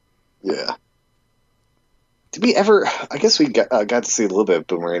boomerangs. Yeah. Did we ever? I guess we got to see a little bit of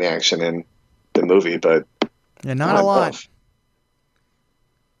boomerang action in the movie, but yeah, not a lot.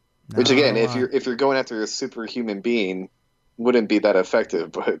 Which again, if you're going after a superhuman being, wouldn't be that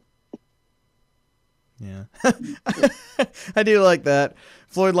effective. But yeah, I do like that.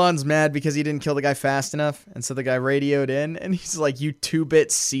 Floyd Lawn's mad because he didn't kill the guy fast enough, and so the guy radioed in, and he's like, "You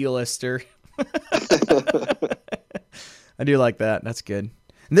 2-bit C-lister." I do like that. That's good.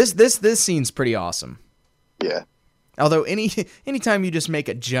 This scene's pretty awesome. Yeah. Although anytime you just make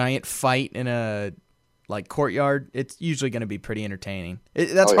a giant fight in a like courtyard, it's usually going to be pretty entertaining.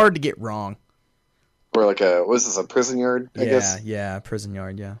 That's hard to get wrong. Or like was this a prison yard? I guess. Yeah, prison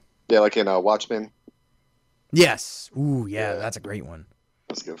yard. Yeah. Yeah, like in Watchmen. Yes. Ooh, yeah, that's a great one.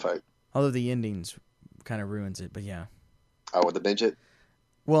 That's a good fight. Although the endings kind of ruins it, but yeah. Oh, with the midget?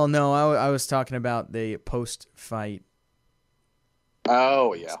 Well, no, I was talking about the post-fight.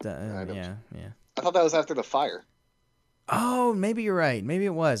 Oh, yeah. Yeah. I thought that was after the fire. Oh, maybe you're right. Maybe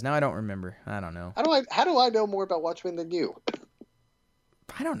it was. Now I don't remember. I don't know. How do I know more about Watchmen than you?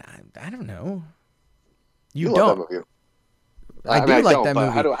 I don't know. You don't. Love that movie. I do like that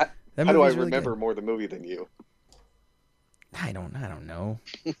movie. How do I remember more of the movie than you? I don't know.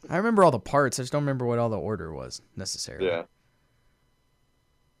 I remember all the parts. I just don't remember what all the order was necessarily. Yeah.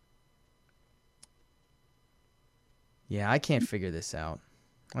 Yeah, I can't figure this out.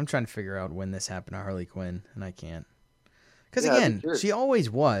 I'm trying to figure out when this happened to Harley Quinn, and I can't. Because again, she always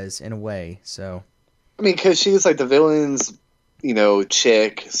was in a way. So. I mean, because she's like the villain's,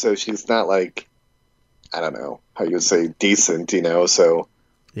 chick. So she's not like, I don't know how you would say decent, So.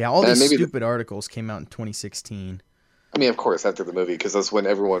 Yeah, all these stupid articles came out in 2016. I mean, of course, after the movie, because that's when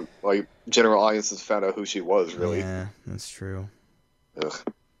everyone, like, general audiences found out who she was, really. Yeah, that's true. Ugh.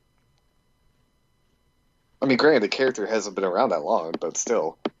 I mean, granted, the character hasn't been around that long, but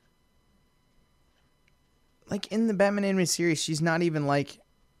still. Like, in the Batman animated series, she's not even, like,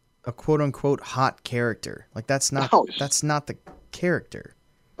 a quote-unquote hot character. Like, that's not the character.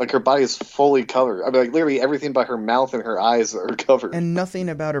 Like, her body is fully covered. I mean, like, literally everything but her mouth and her eyes are covered. And nothing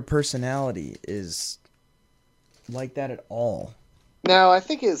about her personality is like that at all. No, I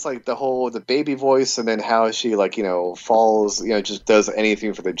think it's like the baby voice, and then how she falls, just does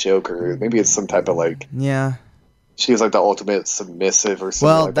anything for the Joker. Maybe it's some type of she's like the ultimate submissive or something.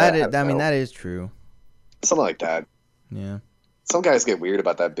 Well, like that. that is true. Something like that. Yeah. Some guys get weird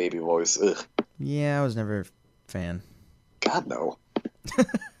about that baby voice. Ugh. Yeah, I was never a fan. God no.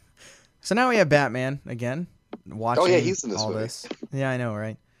 So now we have Batman again. Watching. Oh yeah, he's in this all movie. This. Yeah, I know,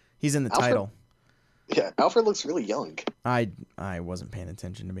 right? He's in the title. Yeah, Alfred looks really young. I wasn't paying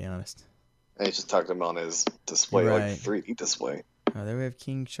attention, to be honest. And he's just talking him on his display, right. like 3D display. Oh, there we have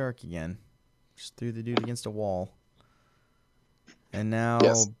King Shark again. Just threw the dude against a wall. And now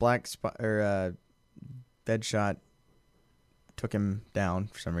Deadshot took him down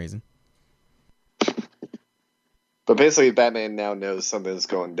for some reason. But basically, Batman now knows something's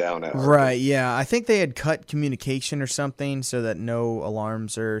going down at Arkham. Right, yeah. I think they had cut communication or something so that no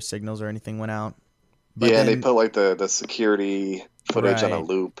alarms or signals or anything went out. But yeah, they put like the security footage on a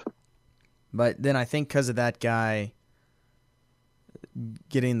loop. But then I think because of that guy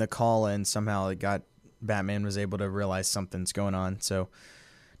getting the call in, somehow Batman was able to realize something's going on. So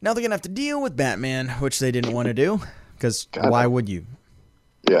now they're going to have to deal with Batman, which they didn't want to do. Because why would you?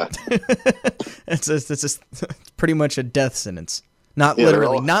 Yeah. It's pretty much a death sentence. Not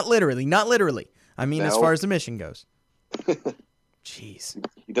literally. I mean, as far as the mission goes. Jeez.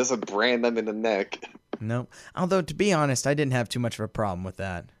 He doesn't brand them in the neck. No. Although, to be honest, I didn't have too much of a problem with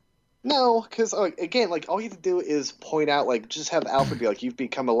that. No, because, again, all you have to do is point out, just have Alfred be like, you've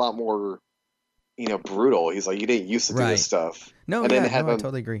become a lot more, brutal. He's like, you didn't used to do this stuff. No, and then I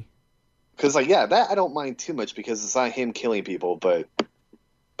totally agree. Because, that I don't mind too much because it's not him killing people, but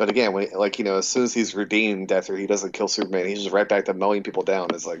again, when as soon as he's redeemed after he doesn't kill Superman, he's just right back to mowing people down.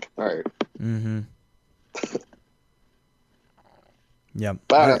 It's like, all right. Mm-hmm. Yeah,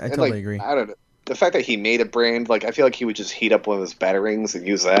 I totally agree. I don't know. The fact that he made a brand, I feel like he would just heat up one of his batarangs and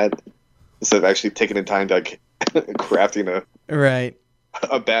use that instead of actually taking the time to crafting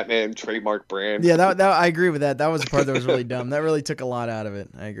a Batman trademark brand. Yeah, that I agree with that. That was the part that was really dumb. That really took a lot out of it.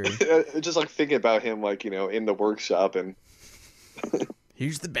 I agree. Just thinking about him, in the workshop and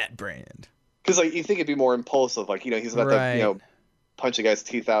here's the Bat brand. Because you think it'd be more impulsive, he's about to punch a guy's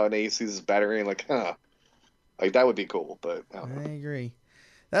teeth out and he sees his battery and that would be cool. But I agree.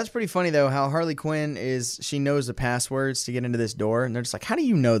 That's pretty funny, though, how Harley Quinn she knows the passwords to get into this door. And they're just like, how do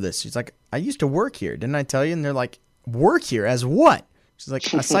you know this? She's like, I used to work here. Didn't I tell you? And they're like, work here as what? She's like,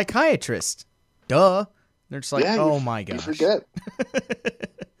 a psychiatrist. Duh. And they're just like, oh my gosh. You forget.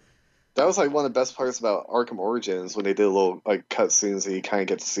 That was one of the best parts about Arkham Origins when they did little cutscenes and you kind of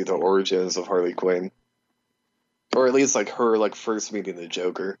get to see the origins of Harley Quinn. Or at least her first meeting the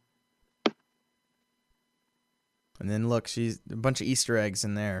Joker. And then look, she's a bunch of Easter eggs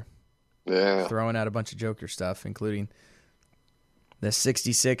in there. Yeah. Throwing out a bunch of Joker stuff, including the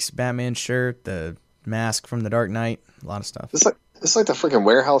 66 Batman shirt, the mask from The Dark Knight, a lot of stuff. It's like the freaking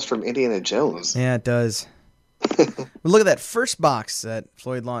warehouse from Indiana Jones. Yeah, it does. But look at that first box that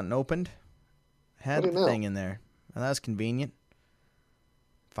Floyd Lawton opened. Had the thing in there. Well, that was convenient.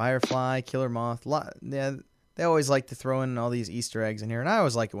 Firefly, Killer Moth. Yeah, they always like to throw in all these Easter eggs in here, and I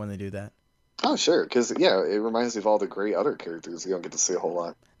always like it when they do that. Oh, sure, because, it reminds me of all the great other characters you don't get to see a whole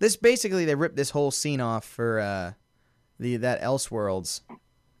lot. Basically, they ripped this whole scene off for that Elseworlds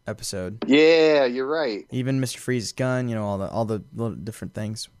episode. Yeah, you're right. Even Mr. Freeze's gun, all the little different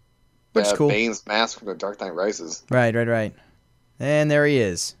things. Which is cool. Bane's mask from The Dark Knight Rises. Right. And there he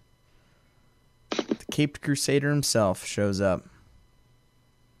is. The Caped Crusader himself shows up.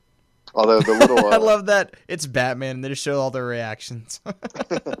 Although the little... I love that it's Batman, and they just show all their reactions.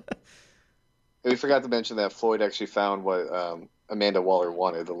 we forgot to mention that Floyd actually found what Amanda Waller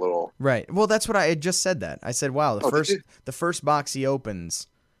wanted, the little. Right. Well, that's what I just said. That I said, wow, the first box he opens,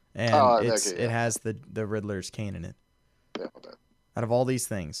 and it has the Riddler's cane in it. Yeah. Okay. Out of all these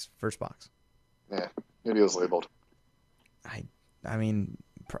things, first box. Yeah, maybe it was labeled. I mean,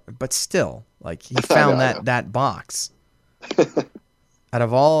 but still, like he found that box out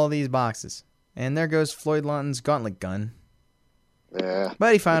of all these boxes, and there goes Floyd Lawton's gauntlet gun. Yeah.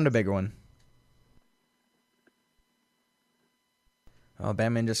 But he found a bigger one. Oh,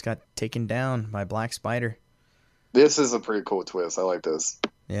 Batman just got taken down by Black Spider. This is a pretty cool twist. I like this.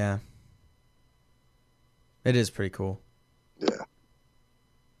 Yeah. It is pretty cool. Yeah.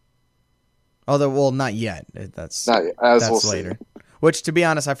 Although, well, not yet. That's later. Which, to be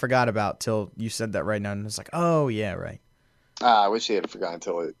honest, I forgot about till you said that right now, and it's like, oh yeah, right. I wish he had forgotten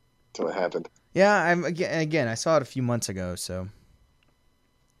until it happened. Yeah, again, I saw it a few months ago, so.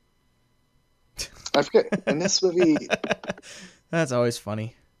 I forget. In this movie, that's always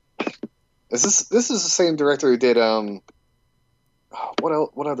funny. This is the same director who did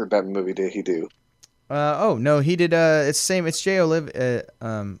what other Batman movie did he do? No, he did it's same. It's Jay Oliva.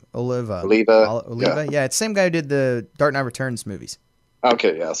 Oliva. Yeah, it's the same guy who did the Dark Knight Returns movies.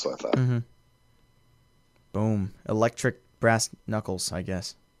 Okay, yeah, that's what I thought. Mm-hmm. Boom, electric brass knuckles, I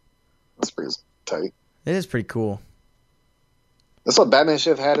guess. That's pretty tight. It is pretty cool. That's what Batman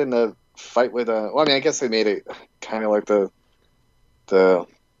should have had in the fight with. Well, I mean, I guess they made it kind of like the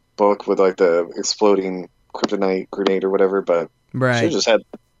book with like the exploding kryptonite grenade or whatever, but right. Should have just had,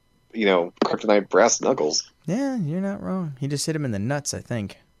 kryptonite brass knuckles. Yeah, you're not wrong. He just hit him in the nuts, I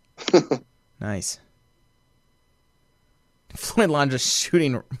think. Nice. Floyd Lawn just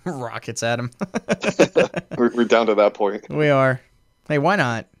shooting rockets at him. We're down to that point. We are. Hey, why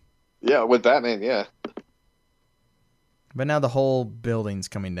not? Yeah, with Batman, yeah. But now the whole building's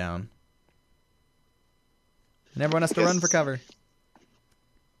coming down. And everyone has to run for cover.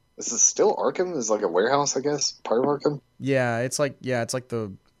 This is still Arkham? Is like a warehouse, I guess? Part of Arkham? Yeah, it's like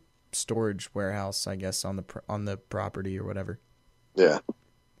the storage warehouse, I guess, on the property or whatever. Yeah.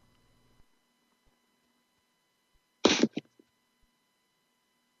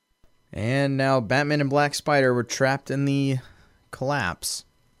 And now Batman and Black Spider were trapped in the collapse.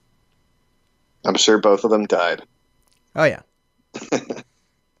 I'm sure both of them died. Oh, yeah.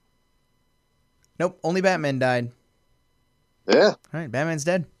 Nope, only Batman died. Yeah. All right, Batman's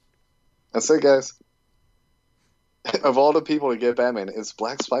dead. That's it, guys. Of all the people to get Batman, it's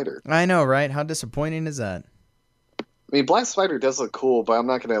Black Spider. I know, right? How disappointing is that? I mean, Black Spider does look cool, but I'm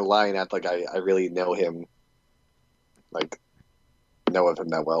not going to lie and act like I really know him. Like, know of him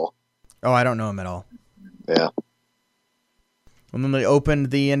that well. Oh, I don't know him at all. Yeah. And then they opened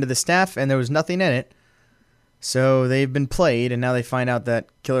the end of the staff, and there was nothing in it. So they've been played, and now they find out that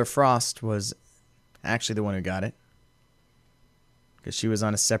Killer Frost was actually the one who got it. Because she was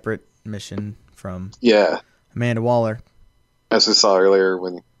on a separate mission from Amanda Waller. As we saw earlier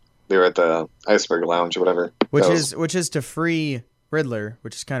when they were at the Iceberg Lounge or whatever. Which is to free Riddler,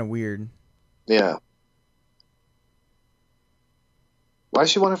 which is kind of weird. Yeah. Why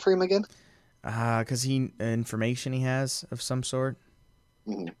does she want to free him again? Because information he has of some sort.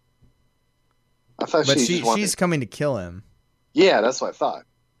 Mm-hmm. I thought she's coming to kill him. Yeah, that's what I thought.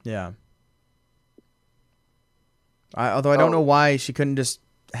 Yeah. Although I don't know why she couldn't just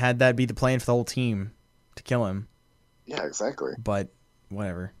had that be the plan for the whole team to kill him. Yeah, exactly. But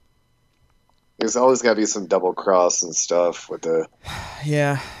whatever. There's always got to be some double cross and stuff with the.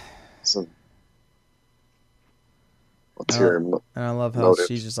 Yeah. Some. And I love how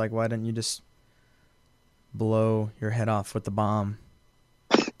she's just like, why don't you just blow your head off with the bomb?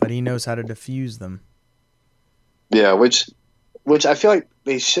 But he knows how to defuse them. Yeah, which I feel like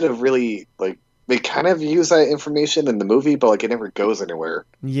they should have really they kind of use that information in the movie, but it never goes anywhere.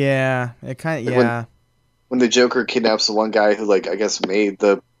 Yeah, it kind of When the Joker kidnaps the one guy who I guess made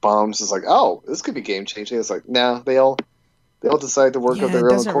the bombs, it's like, oh, this could be game changing. It's like, nah, they all decide to work of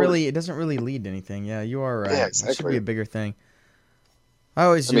their own accord. It doesn't really lead to anything. Yeah, you are right. Yeah, exactly. It should be a bigger thing. I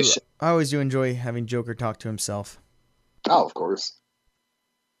always do enjoy having Joker talk to himself. Oh, of course.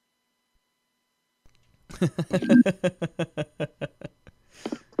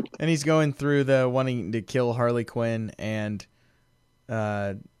 And he's going through the wanting to kill Harley Quinn and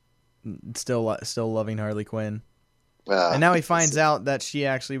still loving Harley Quinn. And now he finds out that she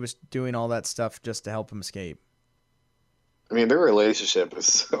actually was doing all that stuff just to help him escape. I mean, their relationship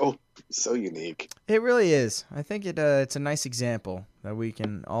is so unique. It really is. I think it's a nice example that we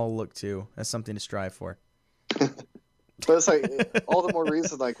can all look to as something to strive for. But it's all the more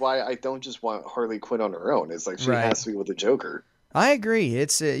reason why I don't just want Harley Quinn on her own. It's she has to be with the Joker. I agree.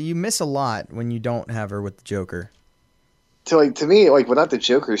 It's you miss a lot when you don't have her with the Joker. To me, like without the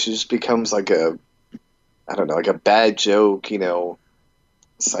Joker, she just becomes like I don't know, like a bad joke,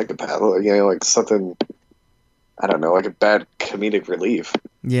 psychopath, like something, I don't know, like a bad comedic relief.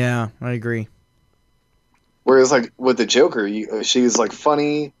 Yeah, I agree. Whereas like with the Joker, she's like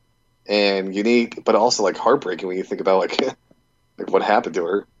funny and unique, but also like heartbreaking when you think about like like what happened to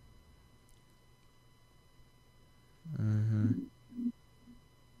her. Mm-hmm.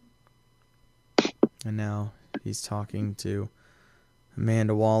 And now he's talking to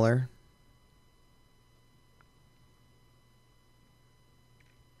Amanda Waller.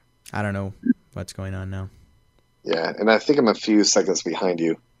 I don't know what's going on now. Yeah, and I think I'm a few seconds behind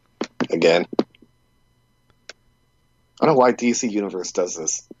you again. I don't know why DC Universe does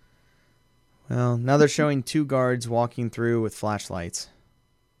this. Well, now they're showing 2 guards walking through with flashlights.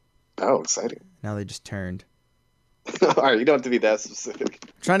 Oh, exciting. Now they just turned. All right, you don't have to be that specific.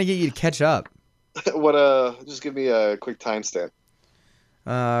 I'm trying to get you to catch up. Just give me a quick timestamp.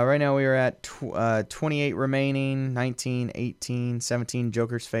 Right now we are at 28 remaining, 19, 18, 17,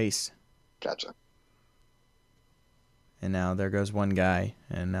 Joker's face. Gotcha. And now there goes one guy,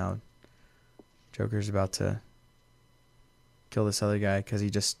 and now Joker's about to kill this other guy because he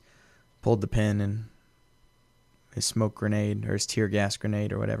just pulled the pin and his smoke grenade or his tear gas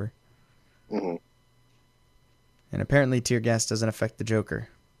grenade or whatever. Mm-hmm. And apparently tear gas doesn't affect the Joker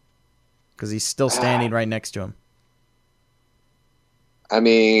because he's still standing right next to him. I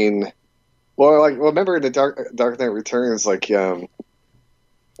mean, well, remember in the Dark Knight Returns, like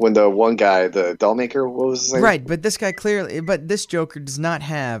when the one guy, the doll maker, what was his name? Right, but this Joker does not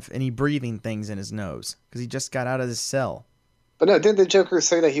have any breathing things in his nose because he just got out of his cell. But no, didn't the Joker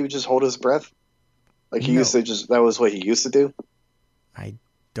say that he would just hold his breath? Like he used to that was what he used to do? I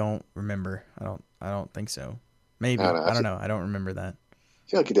don't remember. I don't think so. Maybe. I don't know. I don't remember that. I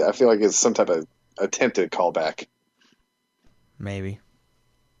feel like he did. I feel like it's some type of attempted callback. Maybe.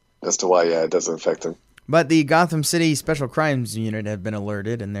 As to why, it doesn't affect him. But the Gotham City Special Crimes Unit have been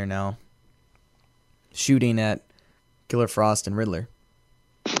alerted, and they're now shooting at Killer Frost and Riddler.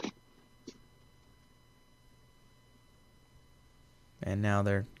 And now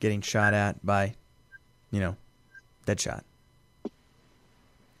they're getting shot at by, Deadshot.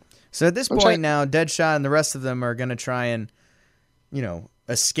 So at this point now, Deadshot and the rest of them are going to try and,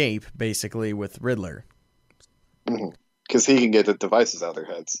 escape, basically, with Riddler. Because he can get the devices out of their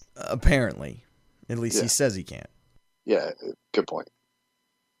heads. Apparently. At least he says he can. Yeah, good point.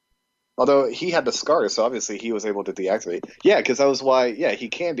 Although he had the scar, so obviously he was able to deactivate. Yeah, because that was why, he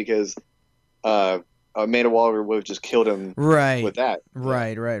can, because Amanda Waller would have just killed him with that.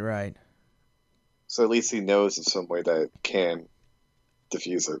 Right. So at least he knows in some way that can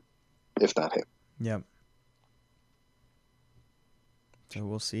defuse it, if not him. Yep. So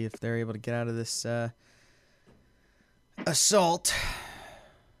we'll see if they're able to get out of this assault.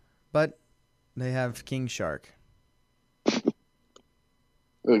 But they have King Shark.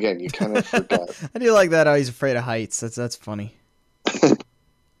 Again, you kind of forgot. I do like that how he's afraid of heights. That's funny.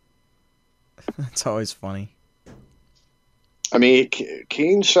 That's always funny. I mean,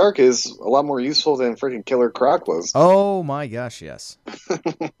 King Shark is a lot more useful than freaking Killer Croc was. Oh my gosh, yes.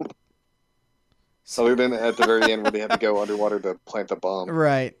 Other than at the very end where they had to go underwater to plant the bomb.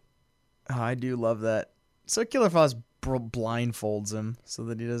 Right. Oh, I do love that. So Killer Frost blindfolds him so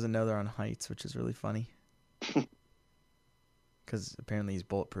that he doesn't know they're on heights, which is really funny. Because apparently he's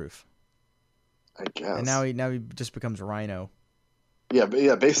bulletproof. I guess. And now he just becomes Rhino. Yeah,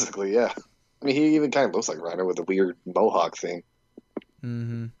 basically, yeah. I mean, he even kind of looks like Rhino with a weird mohawk thing.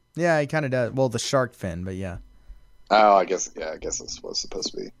 Mm-hmm. Yeah, he kind of does. Well, the shark fin, but yeah. Oh, I guess that's what it's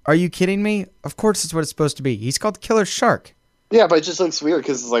supposed to be. Are you kidding me? Of course it's what it's supposed to be. He's called Killer Shark. Yeah, but it just looks weird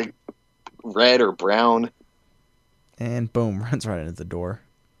because it's like red or brown. And boom, runs right into the door.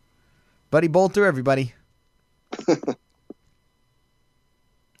 But he bowled through everybody.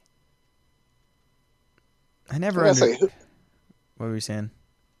 I never understood. What were you saying?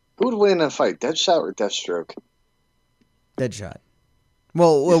 Who would win in a fight, Deadshot or Deathstroke? Deadshot.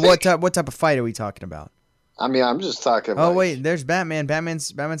 Well, what type of fight are we talking about? I mean, I'm just talking about... Oh, wait, there's Batman.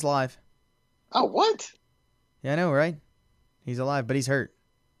 Batman's alive. Oh, what? Yeah, I know, right? He's alive, but he's hurt.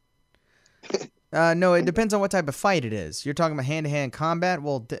 No, it depends on what type of fight it is. You're talking about hand-to-hand combat?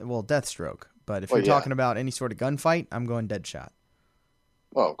 Well, Deathstroke. But if you're talking about any sort of gunfight, I'm going Deadshot.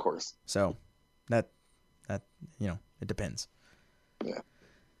 Oh, of course. So, that it depends. Yeah.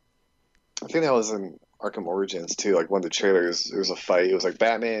 I think that was in Arkham Origins, too. Like, one of the trailers, there was a fight. It was like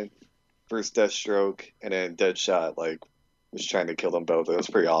Batman versus Deathstroke, and then Deadshot, was trying to kill them both. It was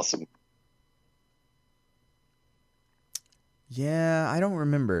pretty awesome. Yeah, I don't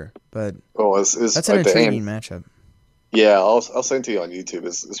remember, but it's that's an like intriguing matchup. Yeah, I'll send it to you on YouTube.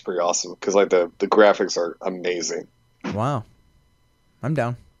 It's pretty awesome because like the graphics are amazing. Wow, I'm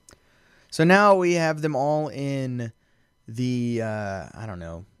down. So now we have them all in the I don't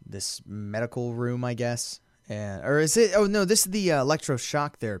know, this medical room, I guess, or is it? Oh no, this is the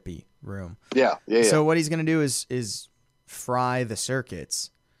electroshock therapy room. Yeah. So what he's gonna do is fry the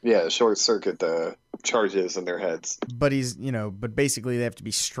circuits. Yeah, short circuit the charges in their heads. But but basically they have to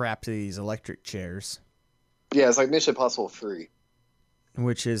be strapped to these electric chairs. Yeah, it's like Mission Impossible 3.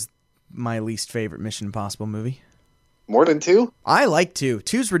 Which is my least favorite Mission Impossible movie. More than 2? I like 2.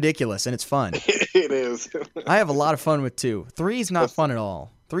 2's ridiculous, and it's fun. It is. I have a lot of fun with 2. 3's not fun at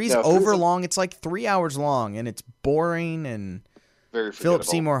all. 3's over long. It's like 3 hours long, and it's boring, and very Philip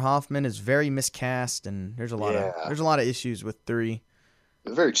Seymour Hoffman is very miscast, and there's a lot of issues with 3.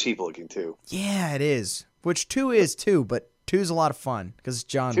 It's very cheap looking, too. Yeah, it is. Which 2 is, too, but 2's a lot of fun, because it's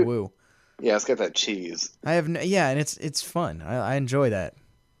John Woo. Yeah, it's got that cheese. And it's fun. I enjoy that.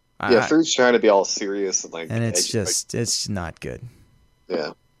 Yeah, 3's trying to be all serious and it's it's not good.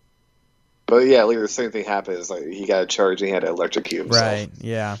 Yeah, but yeah, like the same thing happens. Like he got a charge and he had to electrocute himself. Right.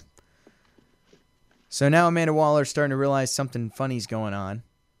 Yeah. So now Amanda Waller's starting to realize something funny's going on.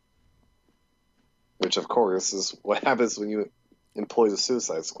 Which, of course, is what happens when you employ the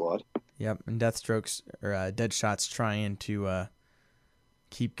Suicide Squad. Yep, and Deathstroke's or Deadshot's trying to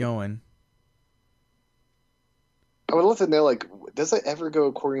keep going. I would love to know, like, does it ever go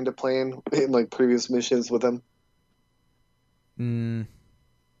according to plan in, like, previous missions with them?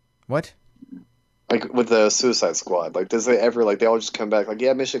 What? Like, with the Suicide Squad. Like, does it ever, like, they all just come back, like,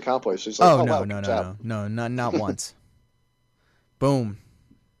 yeah, mission accomplished. It's like, no, not once. Boom.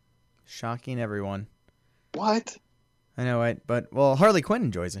 Shocking everyone. What? I know, right? But, well, Harley Quinn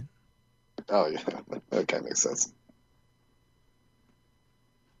enjoys it. Oh, yeah. Okay, makes sense.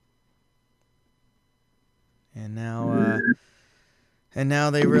 And now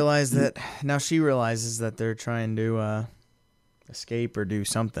they realize that. Now she realizes that they're trying to escape or do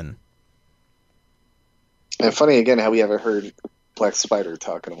something. And funny again how we haven't heard Black Spider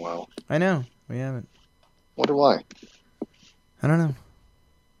talk in a while. I know we haven't. Wonder why. I don't know.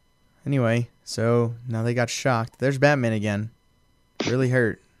 Anyway, so now they got shocked. There's Batman again. Really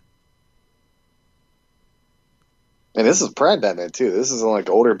hurt. And this is Prime Batman, too. This isn't like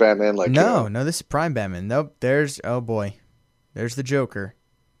older Batman. Like No, this is Prime Batman. Nope, oh boy. There's the Joker.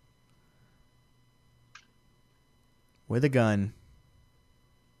 With a gun.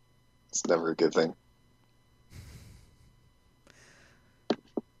 It's never a good thing.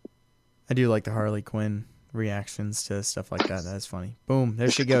 I do like the Harley Quinn reactions to stuff like that. That's funny. Boom, there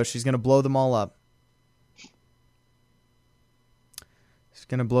she goes. She's going to blow them all up. She's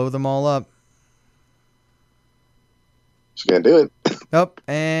going to blow them all up. She's gonna do it. Nope,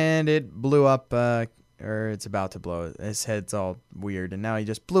 and it blew up, or it's about to blow. His head's all weird, and now he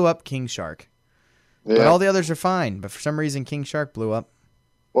just blew up King Shark. Yeah. But all the others are fine, but for some reason King Shark blew up.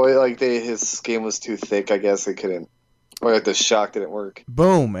 Well, like his skin was too thick, I guess they couldn't, or like the shock didn't work.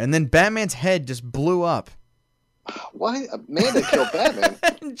 Boom, and then Batman's head just blew up. Why? Amanda killed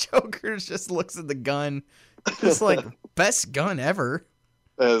Batman. Joker just looks at the gun. It's like, best gun ever.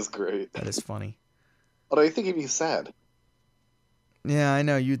 That is great. That is funny. Although I think he'd be sad. Yeah, I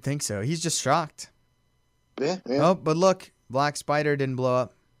know. You'd think so. He's just shocked. Yeah. Oh, but look. Black Spider didn't blow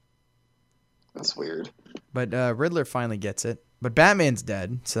up. That's weird. But Riddler finally gets it. But Batman's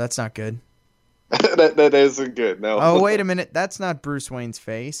dead, so that's not good. that isn't good, no. Oh, wait a minute. That's not Bruce Wayne's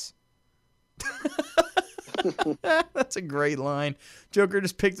face. That's a great line. Joker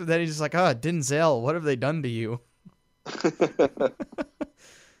just picked up that. He's just like, Denzel, what have they done to you?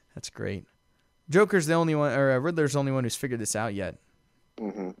 That's great. Joker's the only one, or Riddler's the only one who's figured this out yet.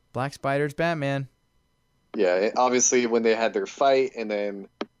 Mm-hmm. Black Spider's Batman. Yeah, obviously when they had their fight, and then,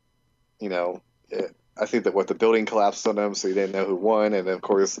 I think that the building collapsed on them, so you didn't know who won, and then, of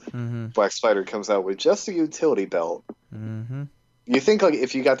course, Black Spider comes out with just a utility belt. Mm-hmm. You think, like,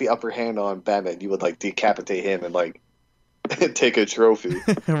 if you got the upper hand on Batman, you would, like, decapitate him and, like, take a trophy.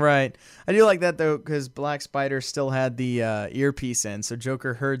 Right. I do like that, though, because Black Spider still had the earpiece in, so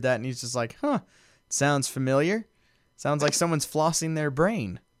Joker heard that, and he's just like, sounds familiar. Sounds like someone's flossing their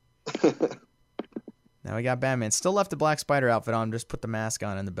brain. Now we got Batman. Still left the Black Spider outfit on, just put the mask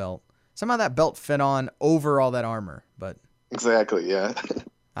on and the belt. Somehow that belt fit on over all that armor, but... Exactly, yeah.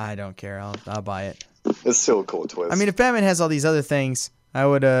 I don't care. I'll buy it. It's still a cool twist. I mean, if Batman has all these other things, I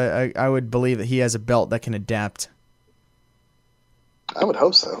would believe that he has a belt that can adapt. I would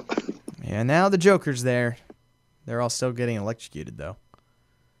hope so. Yeah, now the Joker's there. They're all still getting electrocuted, though.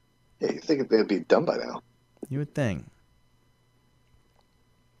 Yeah, you think they'd be done by now. You would think.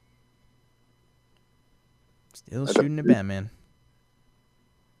 Still shooting at Batman.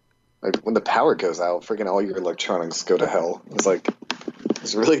 Like, when the power goes out, freaking all your electronics go to hell. It's like,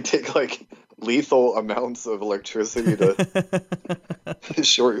 does it really take, like, lethal amounts of electricity to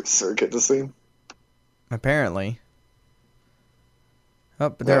short circuit the scene? Apparently. Oh,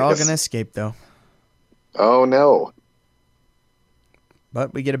 but they're all going to escape, though. Oh, no.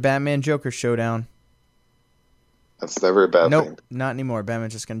 But we get a Batman-Joker showdown. That's never a bad thing. Nope, not anymore.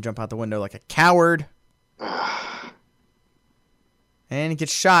 Batman's just going to jump out the window like a coward. And he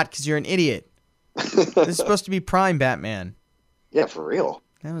gets shot because you're an idiot. This is supposed to be Prime Batman. Yeah, for real.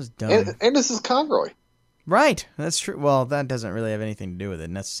 That was dumb. And this is Conroy. Right, that's true. Well, that doesn't really have anything to do with it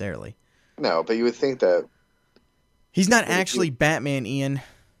necessarily. No, but you would think that... He's not actually Batman, Ian.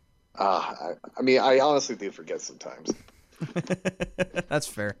 I mean, I honestly do forget sometimes. That's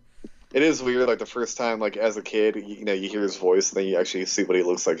fair. It is weird, like, the first time, like, as a kid, you hear his voice, and then you actually see what he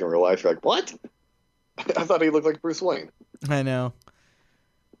looks like in real life. You're like, what? I thought he looked like Bruce Wayne. I know.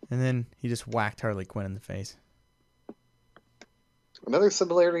 And then he just whacked Harley Quinn in the face. Another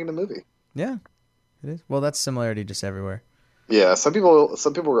similarity in the movie. Yeah, it is. Well, that's similarity just everywhere. Yeah, some people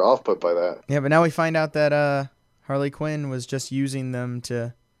were off-put by that. Yeah, but now we find out that Harley Quinn was just using them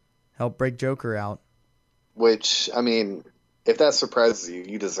to help break Joker out. Which, I mean, if that surprises you,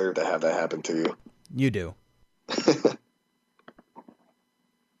 you deserve to have that happen to you. You do.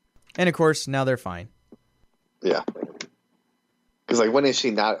 And, of course, now they're fine. Yeah. Because, like, when is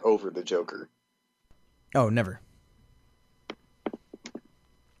she not over the Joker? Oh, never.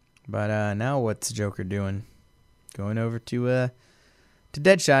 But now what's Joker doing? Going over to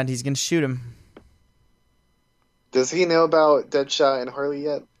Deadshot. He's going to shoot him. Does he know about Deadshot and Harley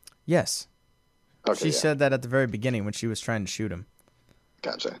yet? Yes. Okay, she said that at the very beginning when she was trying to shoot him.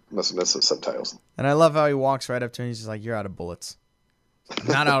 Gotcha. Must have missed the subtitles. And I love how he walks right up to him. He's just like, you're out of bullets. I'm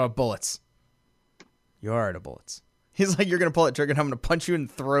not out of bullets. You are out of bullets. He's like, you're going to pull that trigger and I'm going to punch you in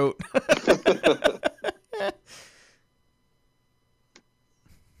the throat.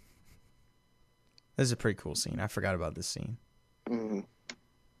 This is a pretty cool scene. I forgot about this scene. Mm-hmm.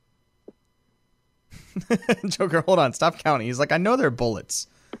 Joker, hold on. Stop counting. He's like, I know they're bullets.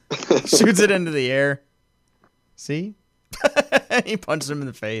 Shoots it into the air. See? He punches him in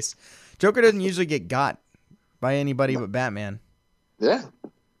the face. Joker doesn't usually get got by anybody but Batman. Yeah.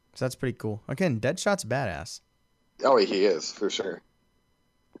 So that's pretty cool. Again, Deadshot's badass. Oh, he is, for sure.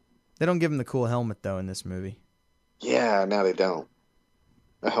 They don't give him the cool helmet, though, in this movie. Yeah, now they don't.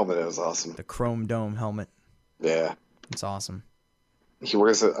 The helmet is awesome. The chrome dome helmet. Yeah. It's awesome. He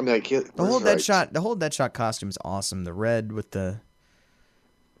wears it. I mean, like, the whole Deadshot costume is awesome. The red with the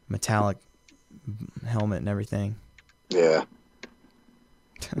metallic helmet and everything. Yeah.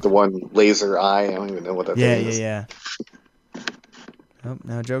 The one laser eye. I don't even know what that thing is. Yeah. Oh,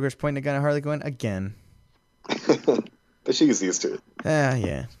 now Joker's pointing a gun at Harley Quinn again. But she's used to it.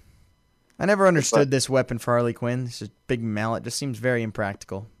 Yeah. I never understood this weapon for Harley Quinn. This big mallet just seems very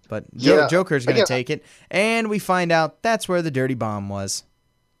impractical. But Joker's going to take it. And we find out that's where the dirty bomb was.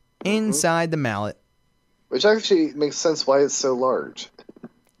 Inside the mallet. Which actually makes sense why it's so large.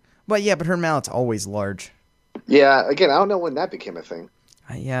 But her mallet's always large. Yeah, again, I don't know when that became a thing.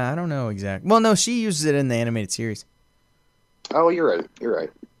 I don't know exactly. Well, no, she uses it in the animated series. Oh, you're right.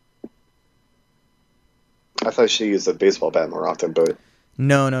 I thought she used a baseball bat more often, but...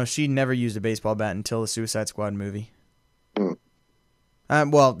 No, she never used a baseball bat until the Suicide Squad movie. Hmm.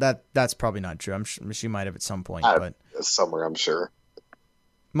 Well, that's probably not true. I'm sure she might have at some point, but somewhere, I'm sure.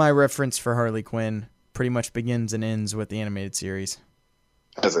 My reference for Harley Quinn pretty much begins and ends with the animated series.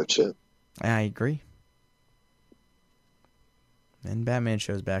 As it should. I agree. And Batman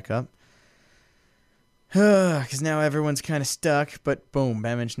shows back up. Because now everyone's kind of stuck, but boom,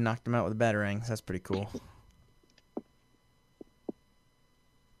 Batman just knocked him out with a batarang. So that's pretty cool.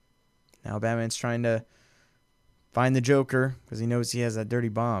 Now Batman's trying to find the Joker because he knows he has that dirty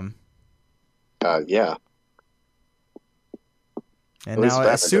bomb. Yeah. And now,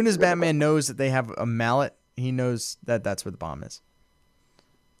 as soon as Batman knows that they have a mallet, he knows that that's where the bomb is.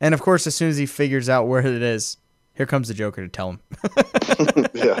 And, of course, as soon as he figures out where it is, here comes the Joker to tell him.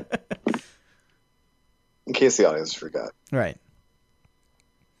 Yeah. In case the audience forgot. Right.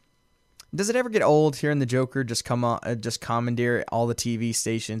 Does it ever get old hearing the Joker just commandeer all the TV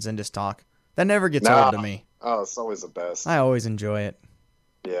stations and just talk? That never gets old to me. Oh, it's always the best. I always enjoy it.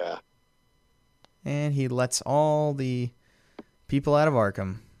 Yeah. And he lets all the people out of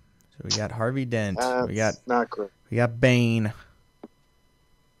Arkham. So we got Harvey Dent. Not great. We got Bane.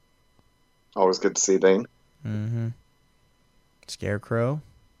 Always good to see Bane. Mm-hmm. Scarecrow.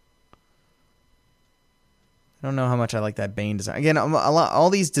 I don't know how much I like that Bane design. Again, all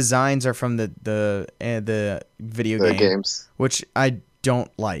these designs are from the video games, which I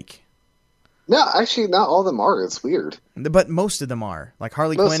don't like. No, actually, not all of them are. It's weird. But most of them are. Like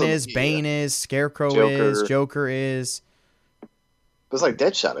Harley Quinn is, Bane is, Scarecrow is, Joker is. But it's like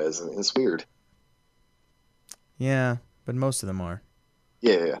Deadshot is, and it's weird. Yeah, but most of them are.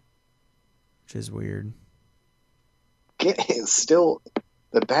 Yeah. Which is weird. It's still,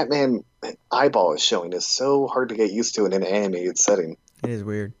 the Batman eyeball is showing is so hard to get used to in an animated setting. It is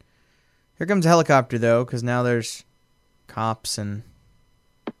weird. Here comes a helicopter, though, because now there's cops and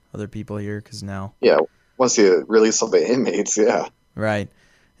other people here, because now... Yeah, once you release all the inmates, yeah. Right.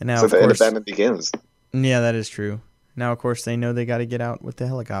 And now, so the end of Batman Begins. Yeah, that is true. Now, of course, they know they got to get out with the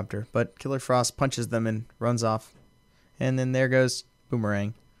helicopter, but Killer Frost punches them and runs off. And then there goes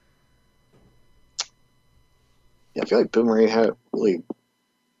Boomerang. Yeah, I feel like Boomerang hadn't really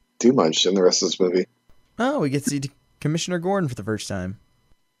do much in the rest of this movie. Oh, we get to see Commissioner Gordon for the first time.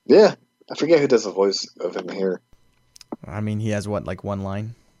 Yeah, I forget who does the voice of him here. I mean, he has, what, like one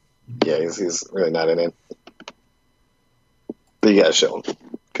line? Yeah, he's really not in it. But you gotta show him.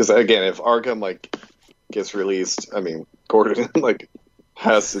 Because, again, if Arkham, like, gets released, I mean, Gordon, like,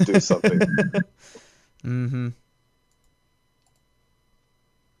 has to do something. Mm-hmm.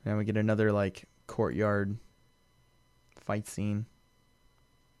 Now we get another, like, courtyard fight scene.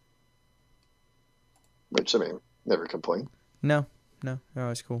 Which, I mean, never complain. No,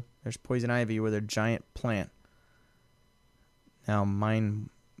 it's cool. There's Poison Ivy with her giant plant. Now mind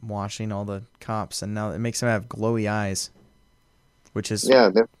washing all the cops, and now it makes them have glowy eyes, which is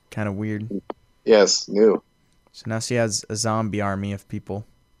kind of weird. Yes, new. So now she has a zombie army of people.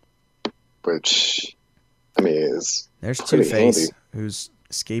 Which, I mean, is there's Two-Face, who's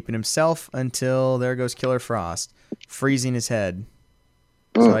escaping himself until there goes Killer Frost, freezing his head.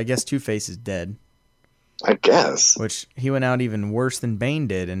 So I guess Two-Face is dead. I guess. Which he went out even worse than Bane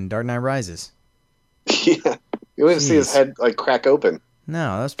did in Dark Knight Rises. Yeah. You wouldn't see his head like crack open.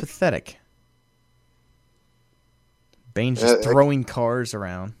 No, that was pathetic. Bane's just throwing cars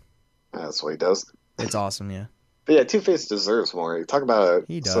around. That's what he does. It's awesome, yeah. But yeah, Two-Face deserves more. Talk about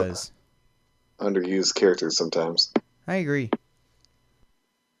he does. Underused characters sometimes. I agree.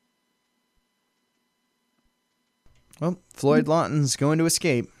 Well, Floyd Lawton's going to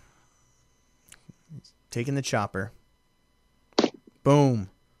escape. He's taking the chopper. Boom.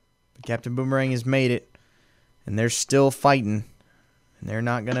 But Captain Boomerang has made it. And they're still fighting. And they're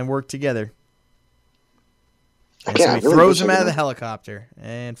not going to work together. And so he throws him out of the helicopter.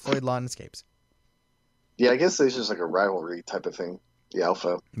 And Floyd Lawton escapes. Yeah, I guess it's just like a rivalry type of thing. The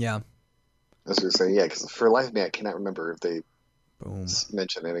Alpha. Yeah. That's what you're saying. Yeah, because for life of me, I cannot remember if they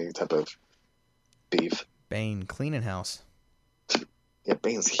mentioned any type of beef. Bane, cleaning house. Yeah,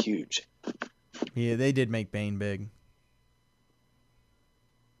 Bane's huge. Yeah, they did make Bane big.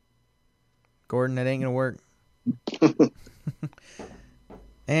 Gordon, that ain't going to work.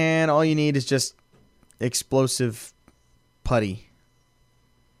 And all you need is just explosive putty.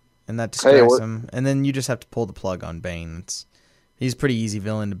 And that distracts him. And then you just have to pull the plug on Bane. He's a pretty easy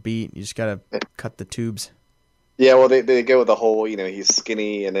villain to beat. You just got to cut the tubes. Yeah, well, they go with the whole, he's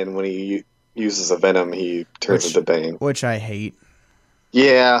skinny, and then when he uses a venom, he turns into Bane. Which I hate.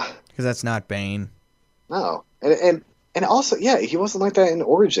 Yeah. Because that's not Bane. No. And also, yeah, he wasn't like that in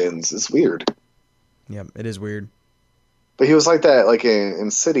Origins. It's weird. Yep, it is weird. But he was like that, like in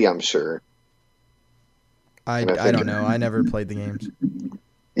City, I'm sure. I don't know. I never played the games.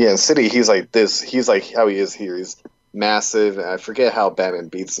 Yeah, in City, he's like this. He's like how he is here. He's massive. I forget how Batman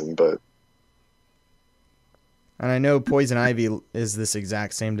beats him, but... And I know Poison Ivy is this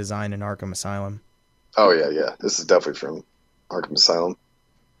exact same design in Arkham Asylum. Oh, yeah. This is definitely from Arkham Asylum.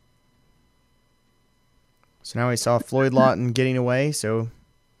 So now we saw Floyd Lawton getting away, so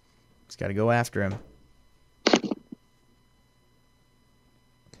he's got to go after him.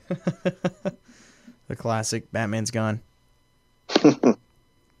 The classic, Batman's gone.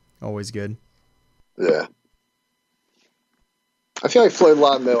 Always good. Yeah. I feel like Floyd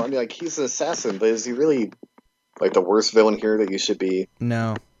Lawton, though, I mean, like, he's an assassin, but is he really, like, the worst villain here that you should be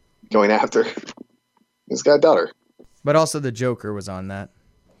going after? He's got a daughter. But also the Joker was on that.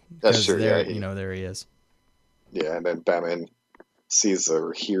 That's true, there he is. Yeah, and then Batman sees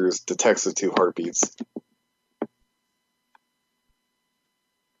or hears, detects the two heartbeats.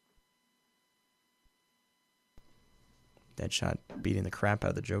 Deadshot beating the crap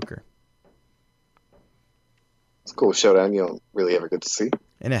out of the Joker. It's a cool showdown you don't really ever get to see.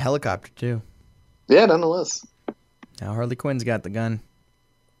 In a helicopter, too. Yeah, nonetheless. Now Harley Quinn's got the gun.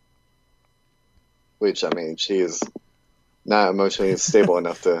 Which, I mean, she is not emotionally stable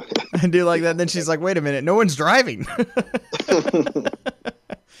enough to. I do like that. Then she's like, "Wait a minute, no one's driving."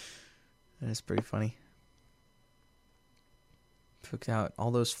 That's pretty funny. Took out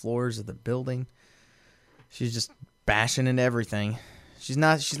all those floors of the building. She's just bashing into everything. She's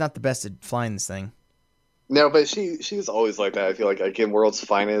not the best at flying this thing. No, but she's always like that. I feel like in World's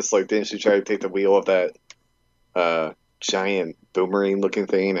Finest, like didn't she try to take the wheel of that giant boomerang looking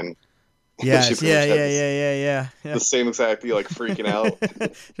thing and yeah. The same exact like freaking out.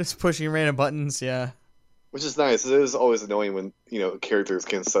 Just pushing random buttons, yeah. Which is nice. It is always annoying when, characters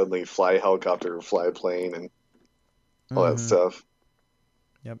can suddenly fly a helicopter or fly a plane and all that stuff.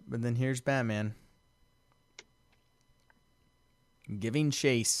 Yep, but then here's Batman. Giving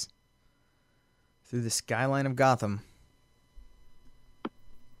chase through the skyline of Gotham.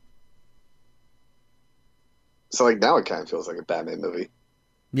 So, like, now it kind of feels like a Batman movie.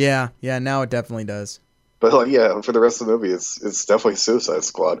 Yeah, now it definitely does. But, like, yeah, for the rest of the movie, it's definitely Suicide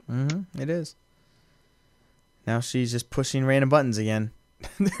Squad. It is. Now she's just pushing random buttons again.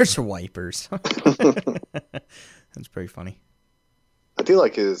 There's wipers. That's pretty funny. I do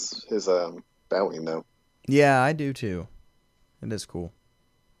like his Batwing, though. Yeah, I do, too. It is cool.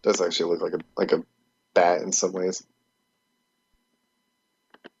 Does actually look like a bat in some ways.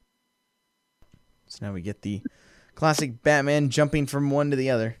 So now we get the classic Batman jumping from one to the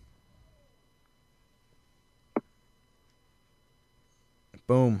other.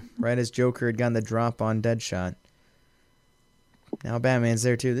 Boom. Right as Joker had gotten the drop on Deadshot. Now Batman's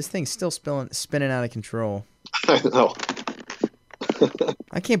there too. This thing's still spinning out of control. I know.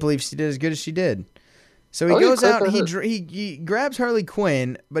 I can't believe she did as good as she did. So he goes out and he grabs Harley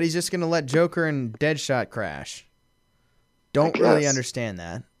Quinn, but he's just going to let Joker and Deadshot crash. Don't really understand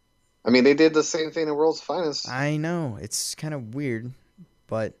that. I mean, they did the same thing in World's Finest. I know. It's kind of weird,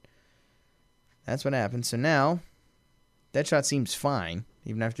 but that's what happened. So now, Deadshot seems fine,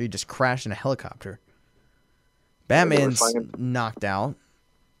 even after he just crashed in a helicopter. Batman's knocked out.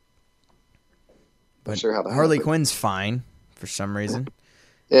 But sure how Harley Quinn's fine for some reason.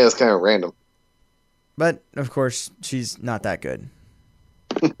 Yeah, it's kind of random. But, of course, she's not that good.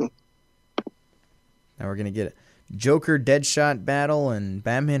 Now we're going to get a Joker Deadshot battle and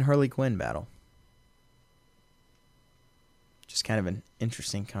Batman Harley Quinn battle. Just kind of an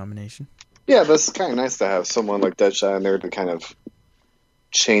interesting combination. Yeah, that's kind of nice to have someone like Deadshot in there to kind of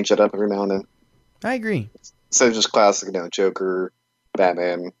change it up every now and then. I agree. Instead of just classic, Joker,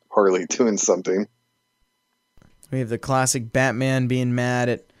 Batman, Harley doing something. We have the classic Batman being mad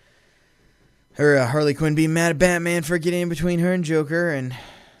at Harley Quinn being mad at Batman for getting in between her and Joker and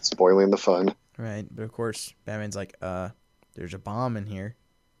spoiling the fun. Right, but of course Batman's like, there's a bomb in here.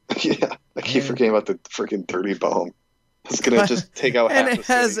 Yeah, I keep forgetting about the freaking dirty bomb. It's gonna just take out half the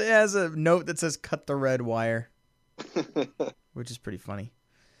city. It has a note that says "cut the red wire," which is pretty funny.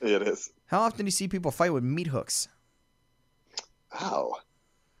 It is. How often do you see people fight with meat hooks? Wow,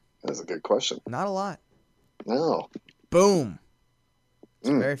 that's a good question. Not a lot. No. Boom. It's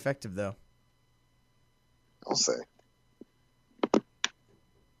very effective, though. I'll say.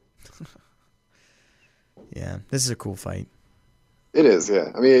 Yeah, this is a cool fight. It is,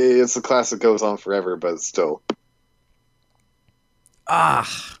 yeah. I mean, it's a classic, goes on forever, but still.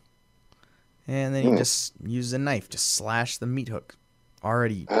 Ah! And then you just use a knife to slash the meat hook.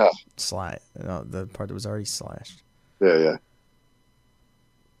 Already the part that was already slashed. Yeah.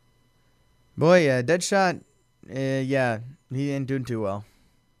 Boy, Deadshot, yeah, he ain't doing too well.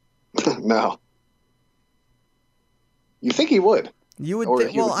 No. You think he would? You would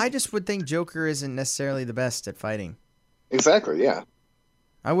think. Well, I just would think Joker isn't necessarily the best at fighting. Exactly. Yeah.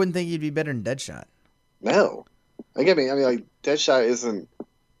 I wouldn't think he'd be better than Deadshot. No. I mean, like Deadshot isn't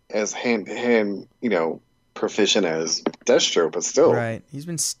as hand proficient as Deathstroke, but still. Right. He's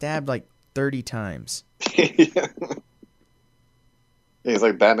been stabbed like 30 times. Yeah. He's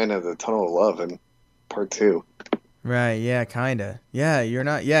like Batman of the Tunnel of Love in Part 2. Right. Yeah. Kinda. Yeah. You're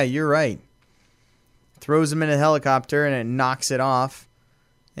not. Yeah. You're right. Throws him in a helicopter and it knocks it off,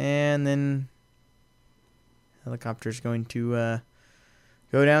 and then helicopter's going to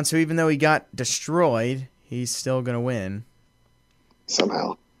go down. So even though he got destroyed, he's still going to win.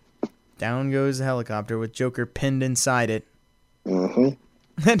 Somehow. Down goes the helicopter with Joker pinned inside it.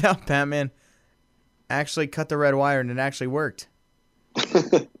 Mm-hmm. And now Batman actually cut the red wire and it actually worked.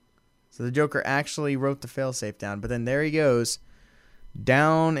 So the Joker actually wrote the failsafe down, but then there he goes,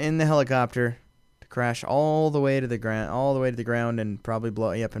 down in the helicopter. Crash all the way to the ground, and probably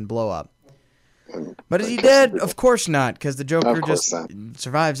blow up. But is he dead? Of course not, because the Joker just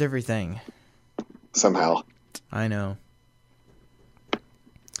survives everything. Somehow. I know.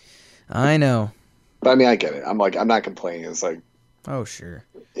 But I mean, I get it. I'm not complaining. It's like, oh sure,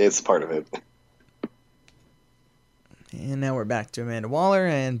 it's part of it. And now we're back to Amanda Waller,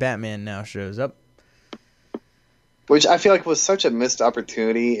 and Batman now shows up, which I feel like was such a missed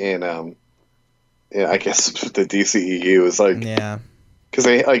opportunity in I guess the DCEU is like, yeah, because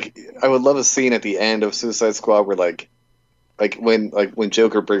I would love a scene at the end of Suicide Squad where like when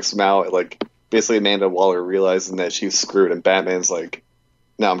Joker breaks him out, like basically Amanda Waller realizing that she's screwed, and Batman's like,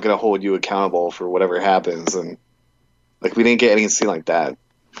 no, I'm gonna hold you accountable for whatever happens, and like we didn't get any scene like that.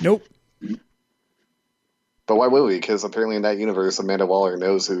 Nope. But why would we? Because apparently in that universe, Amanda Waller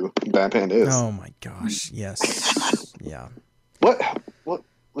knows who Batman is. Oh my gosh, yes, yeah. What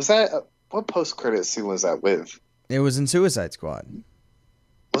was that? What post-credit scene was that with? It was in Suicide Squad.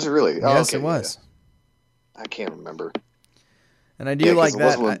 Was it really? Yes, okay, it was. Yeah. I can't remember. And I do like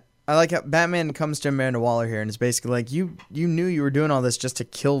that. I like how Batman comes to Amanda Waller here, and it's basically like, you knew you were doing all this just to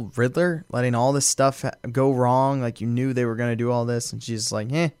kill Riddler, letting all this stuff go wrong. Like, you knew they were going to do all this, and she's like,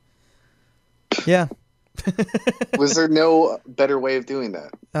 yeah. Was there no better way of doing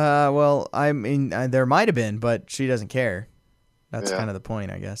that? Well, I mean, there might have been, but she doesn't care. That's kind of the point,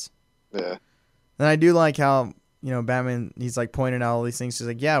 I guess. Yeah. And I do like how, Batman, he's like pointing out all these things. She's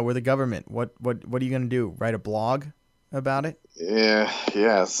like, yeah, we're the government. What are you going to do? Write a blog about it? Yeah,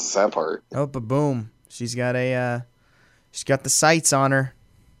 it's the sad part. Oh, but boom. She's got the sights on her.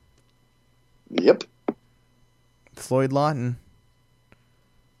 Yep. Floyd Lawton.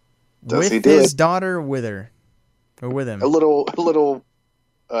 Does with his daughter with her. Or with him. A little,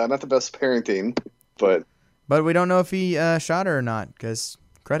 not the best parenting, but... But we don't know if he shot her or not, because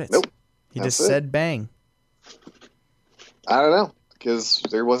credits. Nope. He just said bang. I don't know, because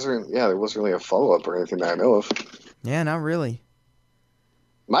there wasn't really a follow-up or anything that I know of. Yeah, not really.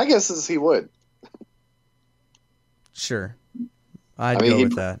 My guess is he would. Sure. I'd go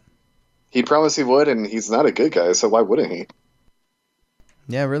with that. He promised he would, and he's not a good guy, so why wouldn't he?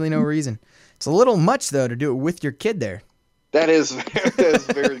 Yeah, really no reason. It's a little much, though, to do it with your kid there. That is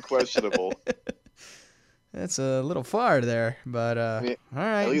very questionable. That's a little far there, but all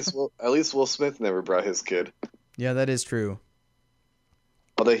right. At least Will Smith never brought his kid. Yeah, that is true.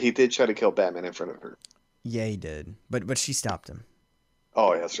 Although he did try to kill Batman in front of her. Yeah, he did. But she stopped him.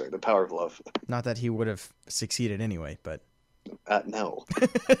 Oh, yeah, that's right. The power of love. Not that he would have succeeded anyway, but... No.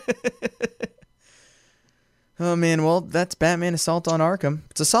 Oh, man, well, that's Batman Assault on Arkham.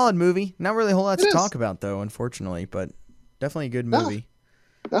 It's a solid movie. Not really a whole lot to talk about, though, unfortunately, but definitely a good movie.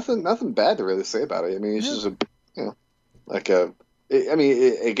 Nothing bad to really say about it. I mean, it's just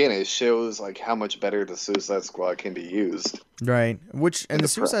it shows like how much better the Suicide Squad can be used. Right. And the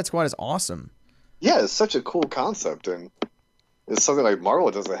Suicide Squad is awesome. Yeah, it's such a cool concept, and it's something like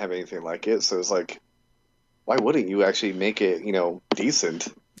Marvel doesn't have anything like it. So it's like, why wouldn't you actually make it, decent?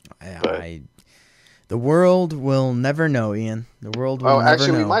 The world will never know, Ian. The world will never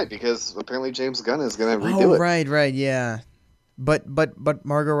know. We might, because apparently James Gunn is going to redo it. Right, yeah. But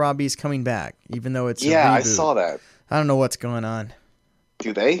Margot Robbie's coming back, even though it's a reboot. I saw that. I don't know what's going on.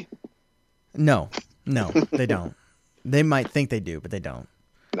 Do they? No, they don't. They might think they do, but they don't.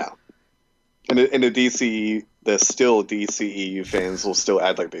 No. And the still DCEU fans will still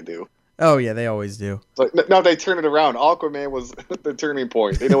act like they do. Oh yeah, they always do. It's like, no, they turn it around. Aquaman was the turning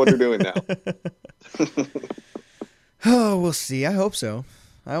point. They know what they're doing now. Oh, we'll see. I hope so.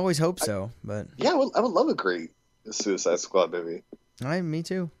 I always hope so, but yeah, I would love a great Suicide Squad movie. Me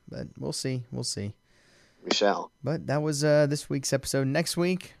too, but we'll see. We shall. But that was this week's episode. Next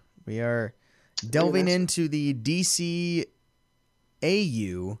week, we are delving into the DCAU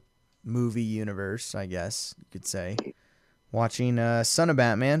movie universe, I guess you could say. Watching Son of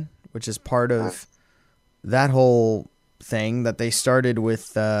Batman, which is part of that whole thing that they started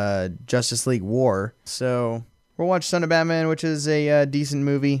with Justice League War. So we'll watch Son of Batman, which is a decent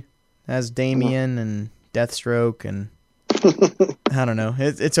movie. It has Damian and Deathstroke, and I don't know.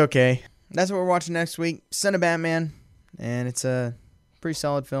 It's okay. That's what we're watching next week. Son of Batman, and it's a pretty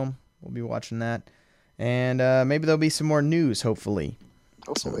solid film. We'll be watching that, and maybe there'll be some more news. Hopefully,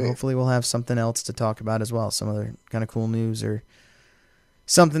 we'll have something else to talk about as well. Some other kind of cool news or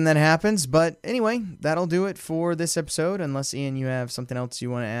something that happens. But anyway, that'll do it for this episode. Unless Ian, you have something else you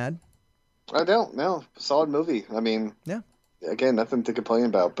want to add? I don't. No, solid movie. I mean, yeah. Again, nothing to complain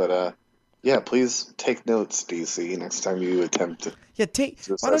about, but yeah, please take notes, DC, next time you attempt to. Yeah,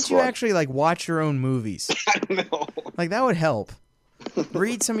 why don't you actually watch your own movies? I don't know. That would help.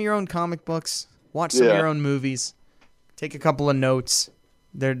 Read some of your own comic books. Watch some of your own movies. Take a couple of notes.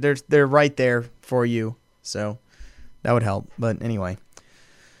 They're right there for you. So that would help. But anyway.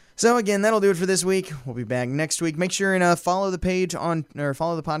 So again, that'll do it for this week. We'll be back next week. Make sure and follow the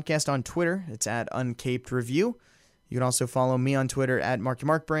podcast on Twitter. It's at Uncaped Review. You can also follow me on Twitter at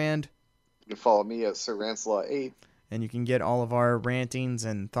MarkyMarkBrand. You can follow me at Sir Rancelot8. And you can get all of our rantings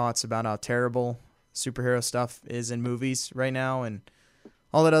and thoughts about how terrible superhero stuff is in movies right now and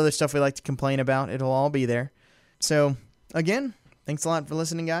all that other stuff we like to complain about. It'll all be there. So again, thanks a lot for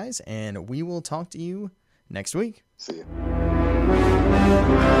listening, guys, and we will talk to you next week. See you.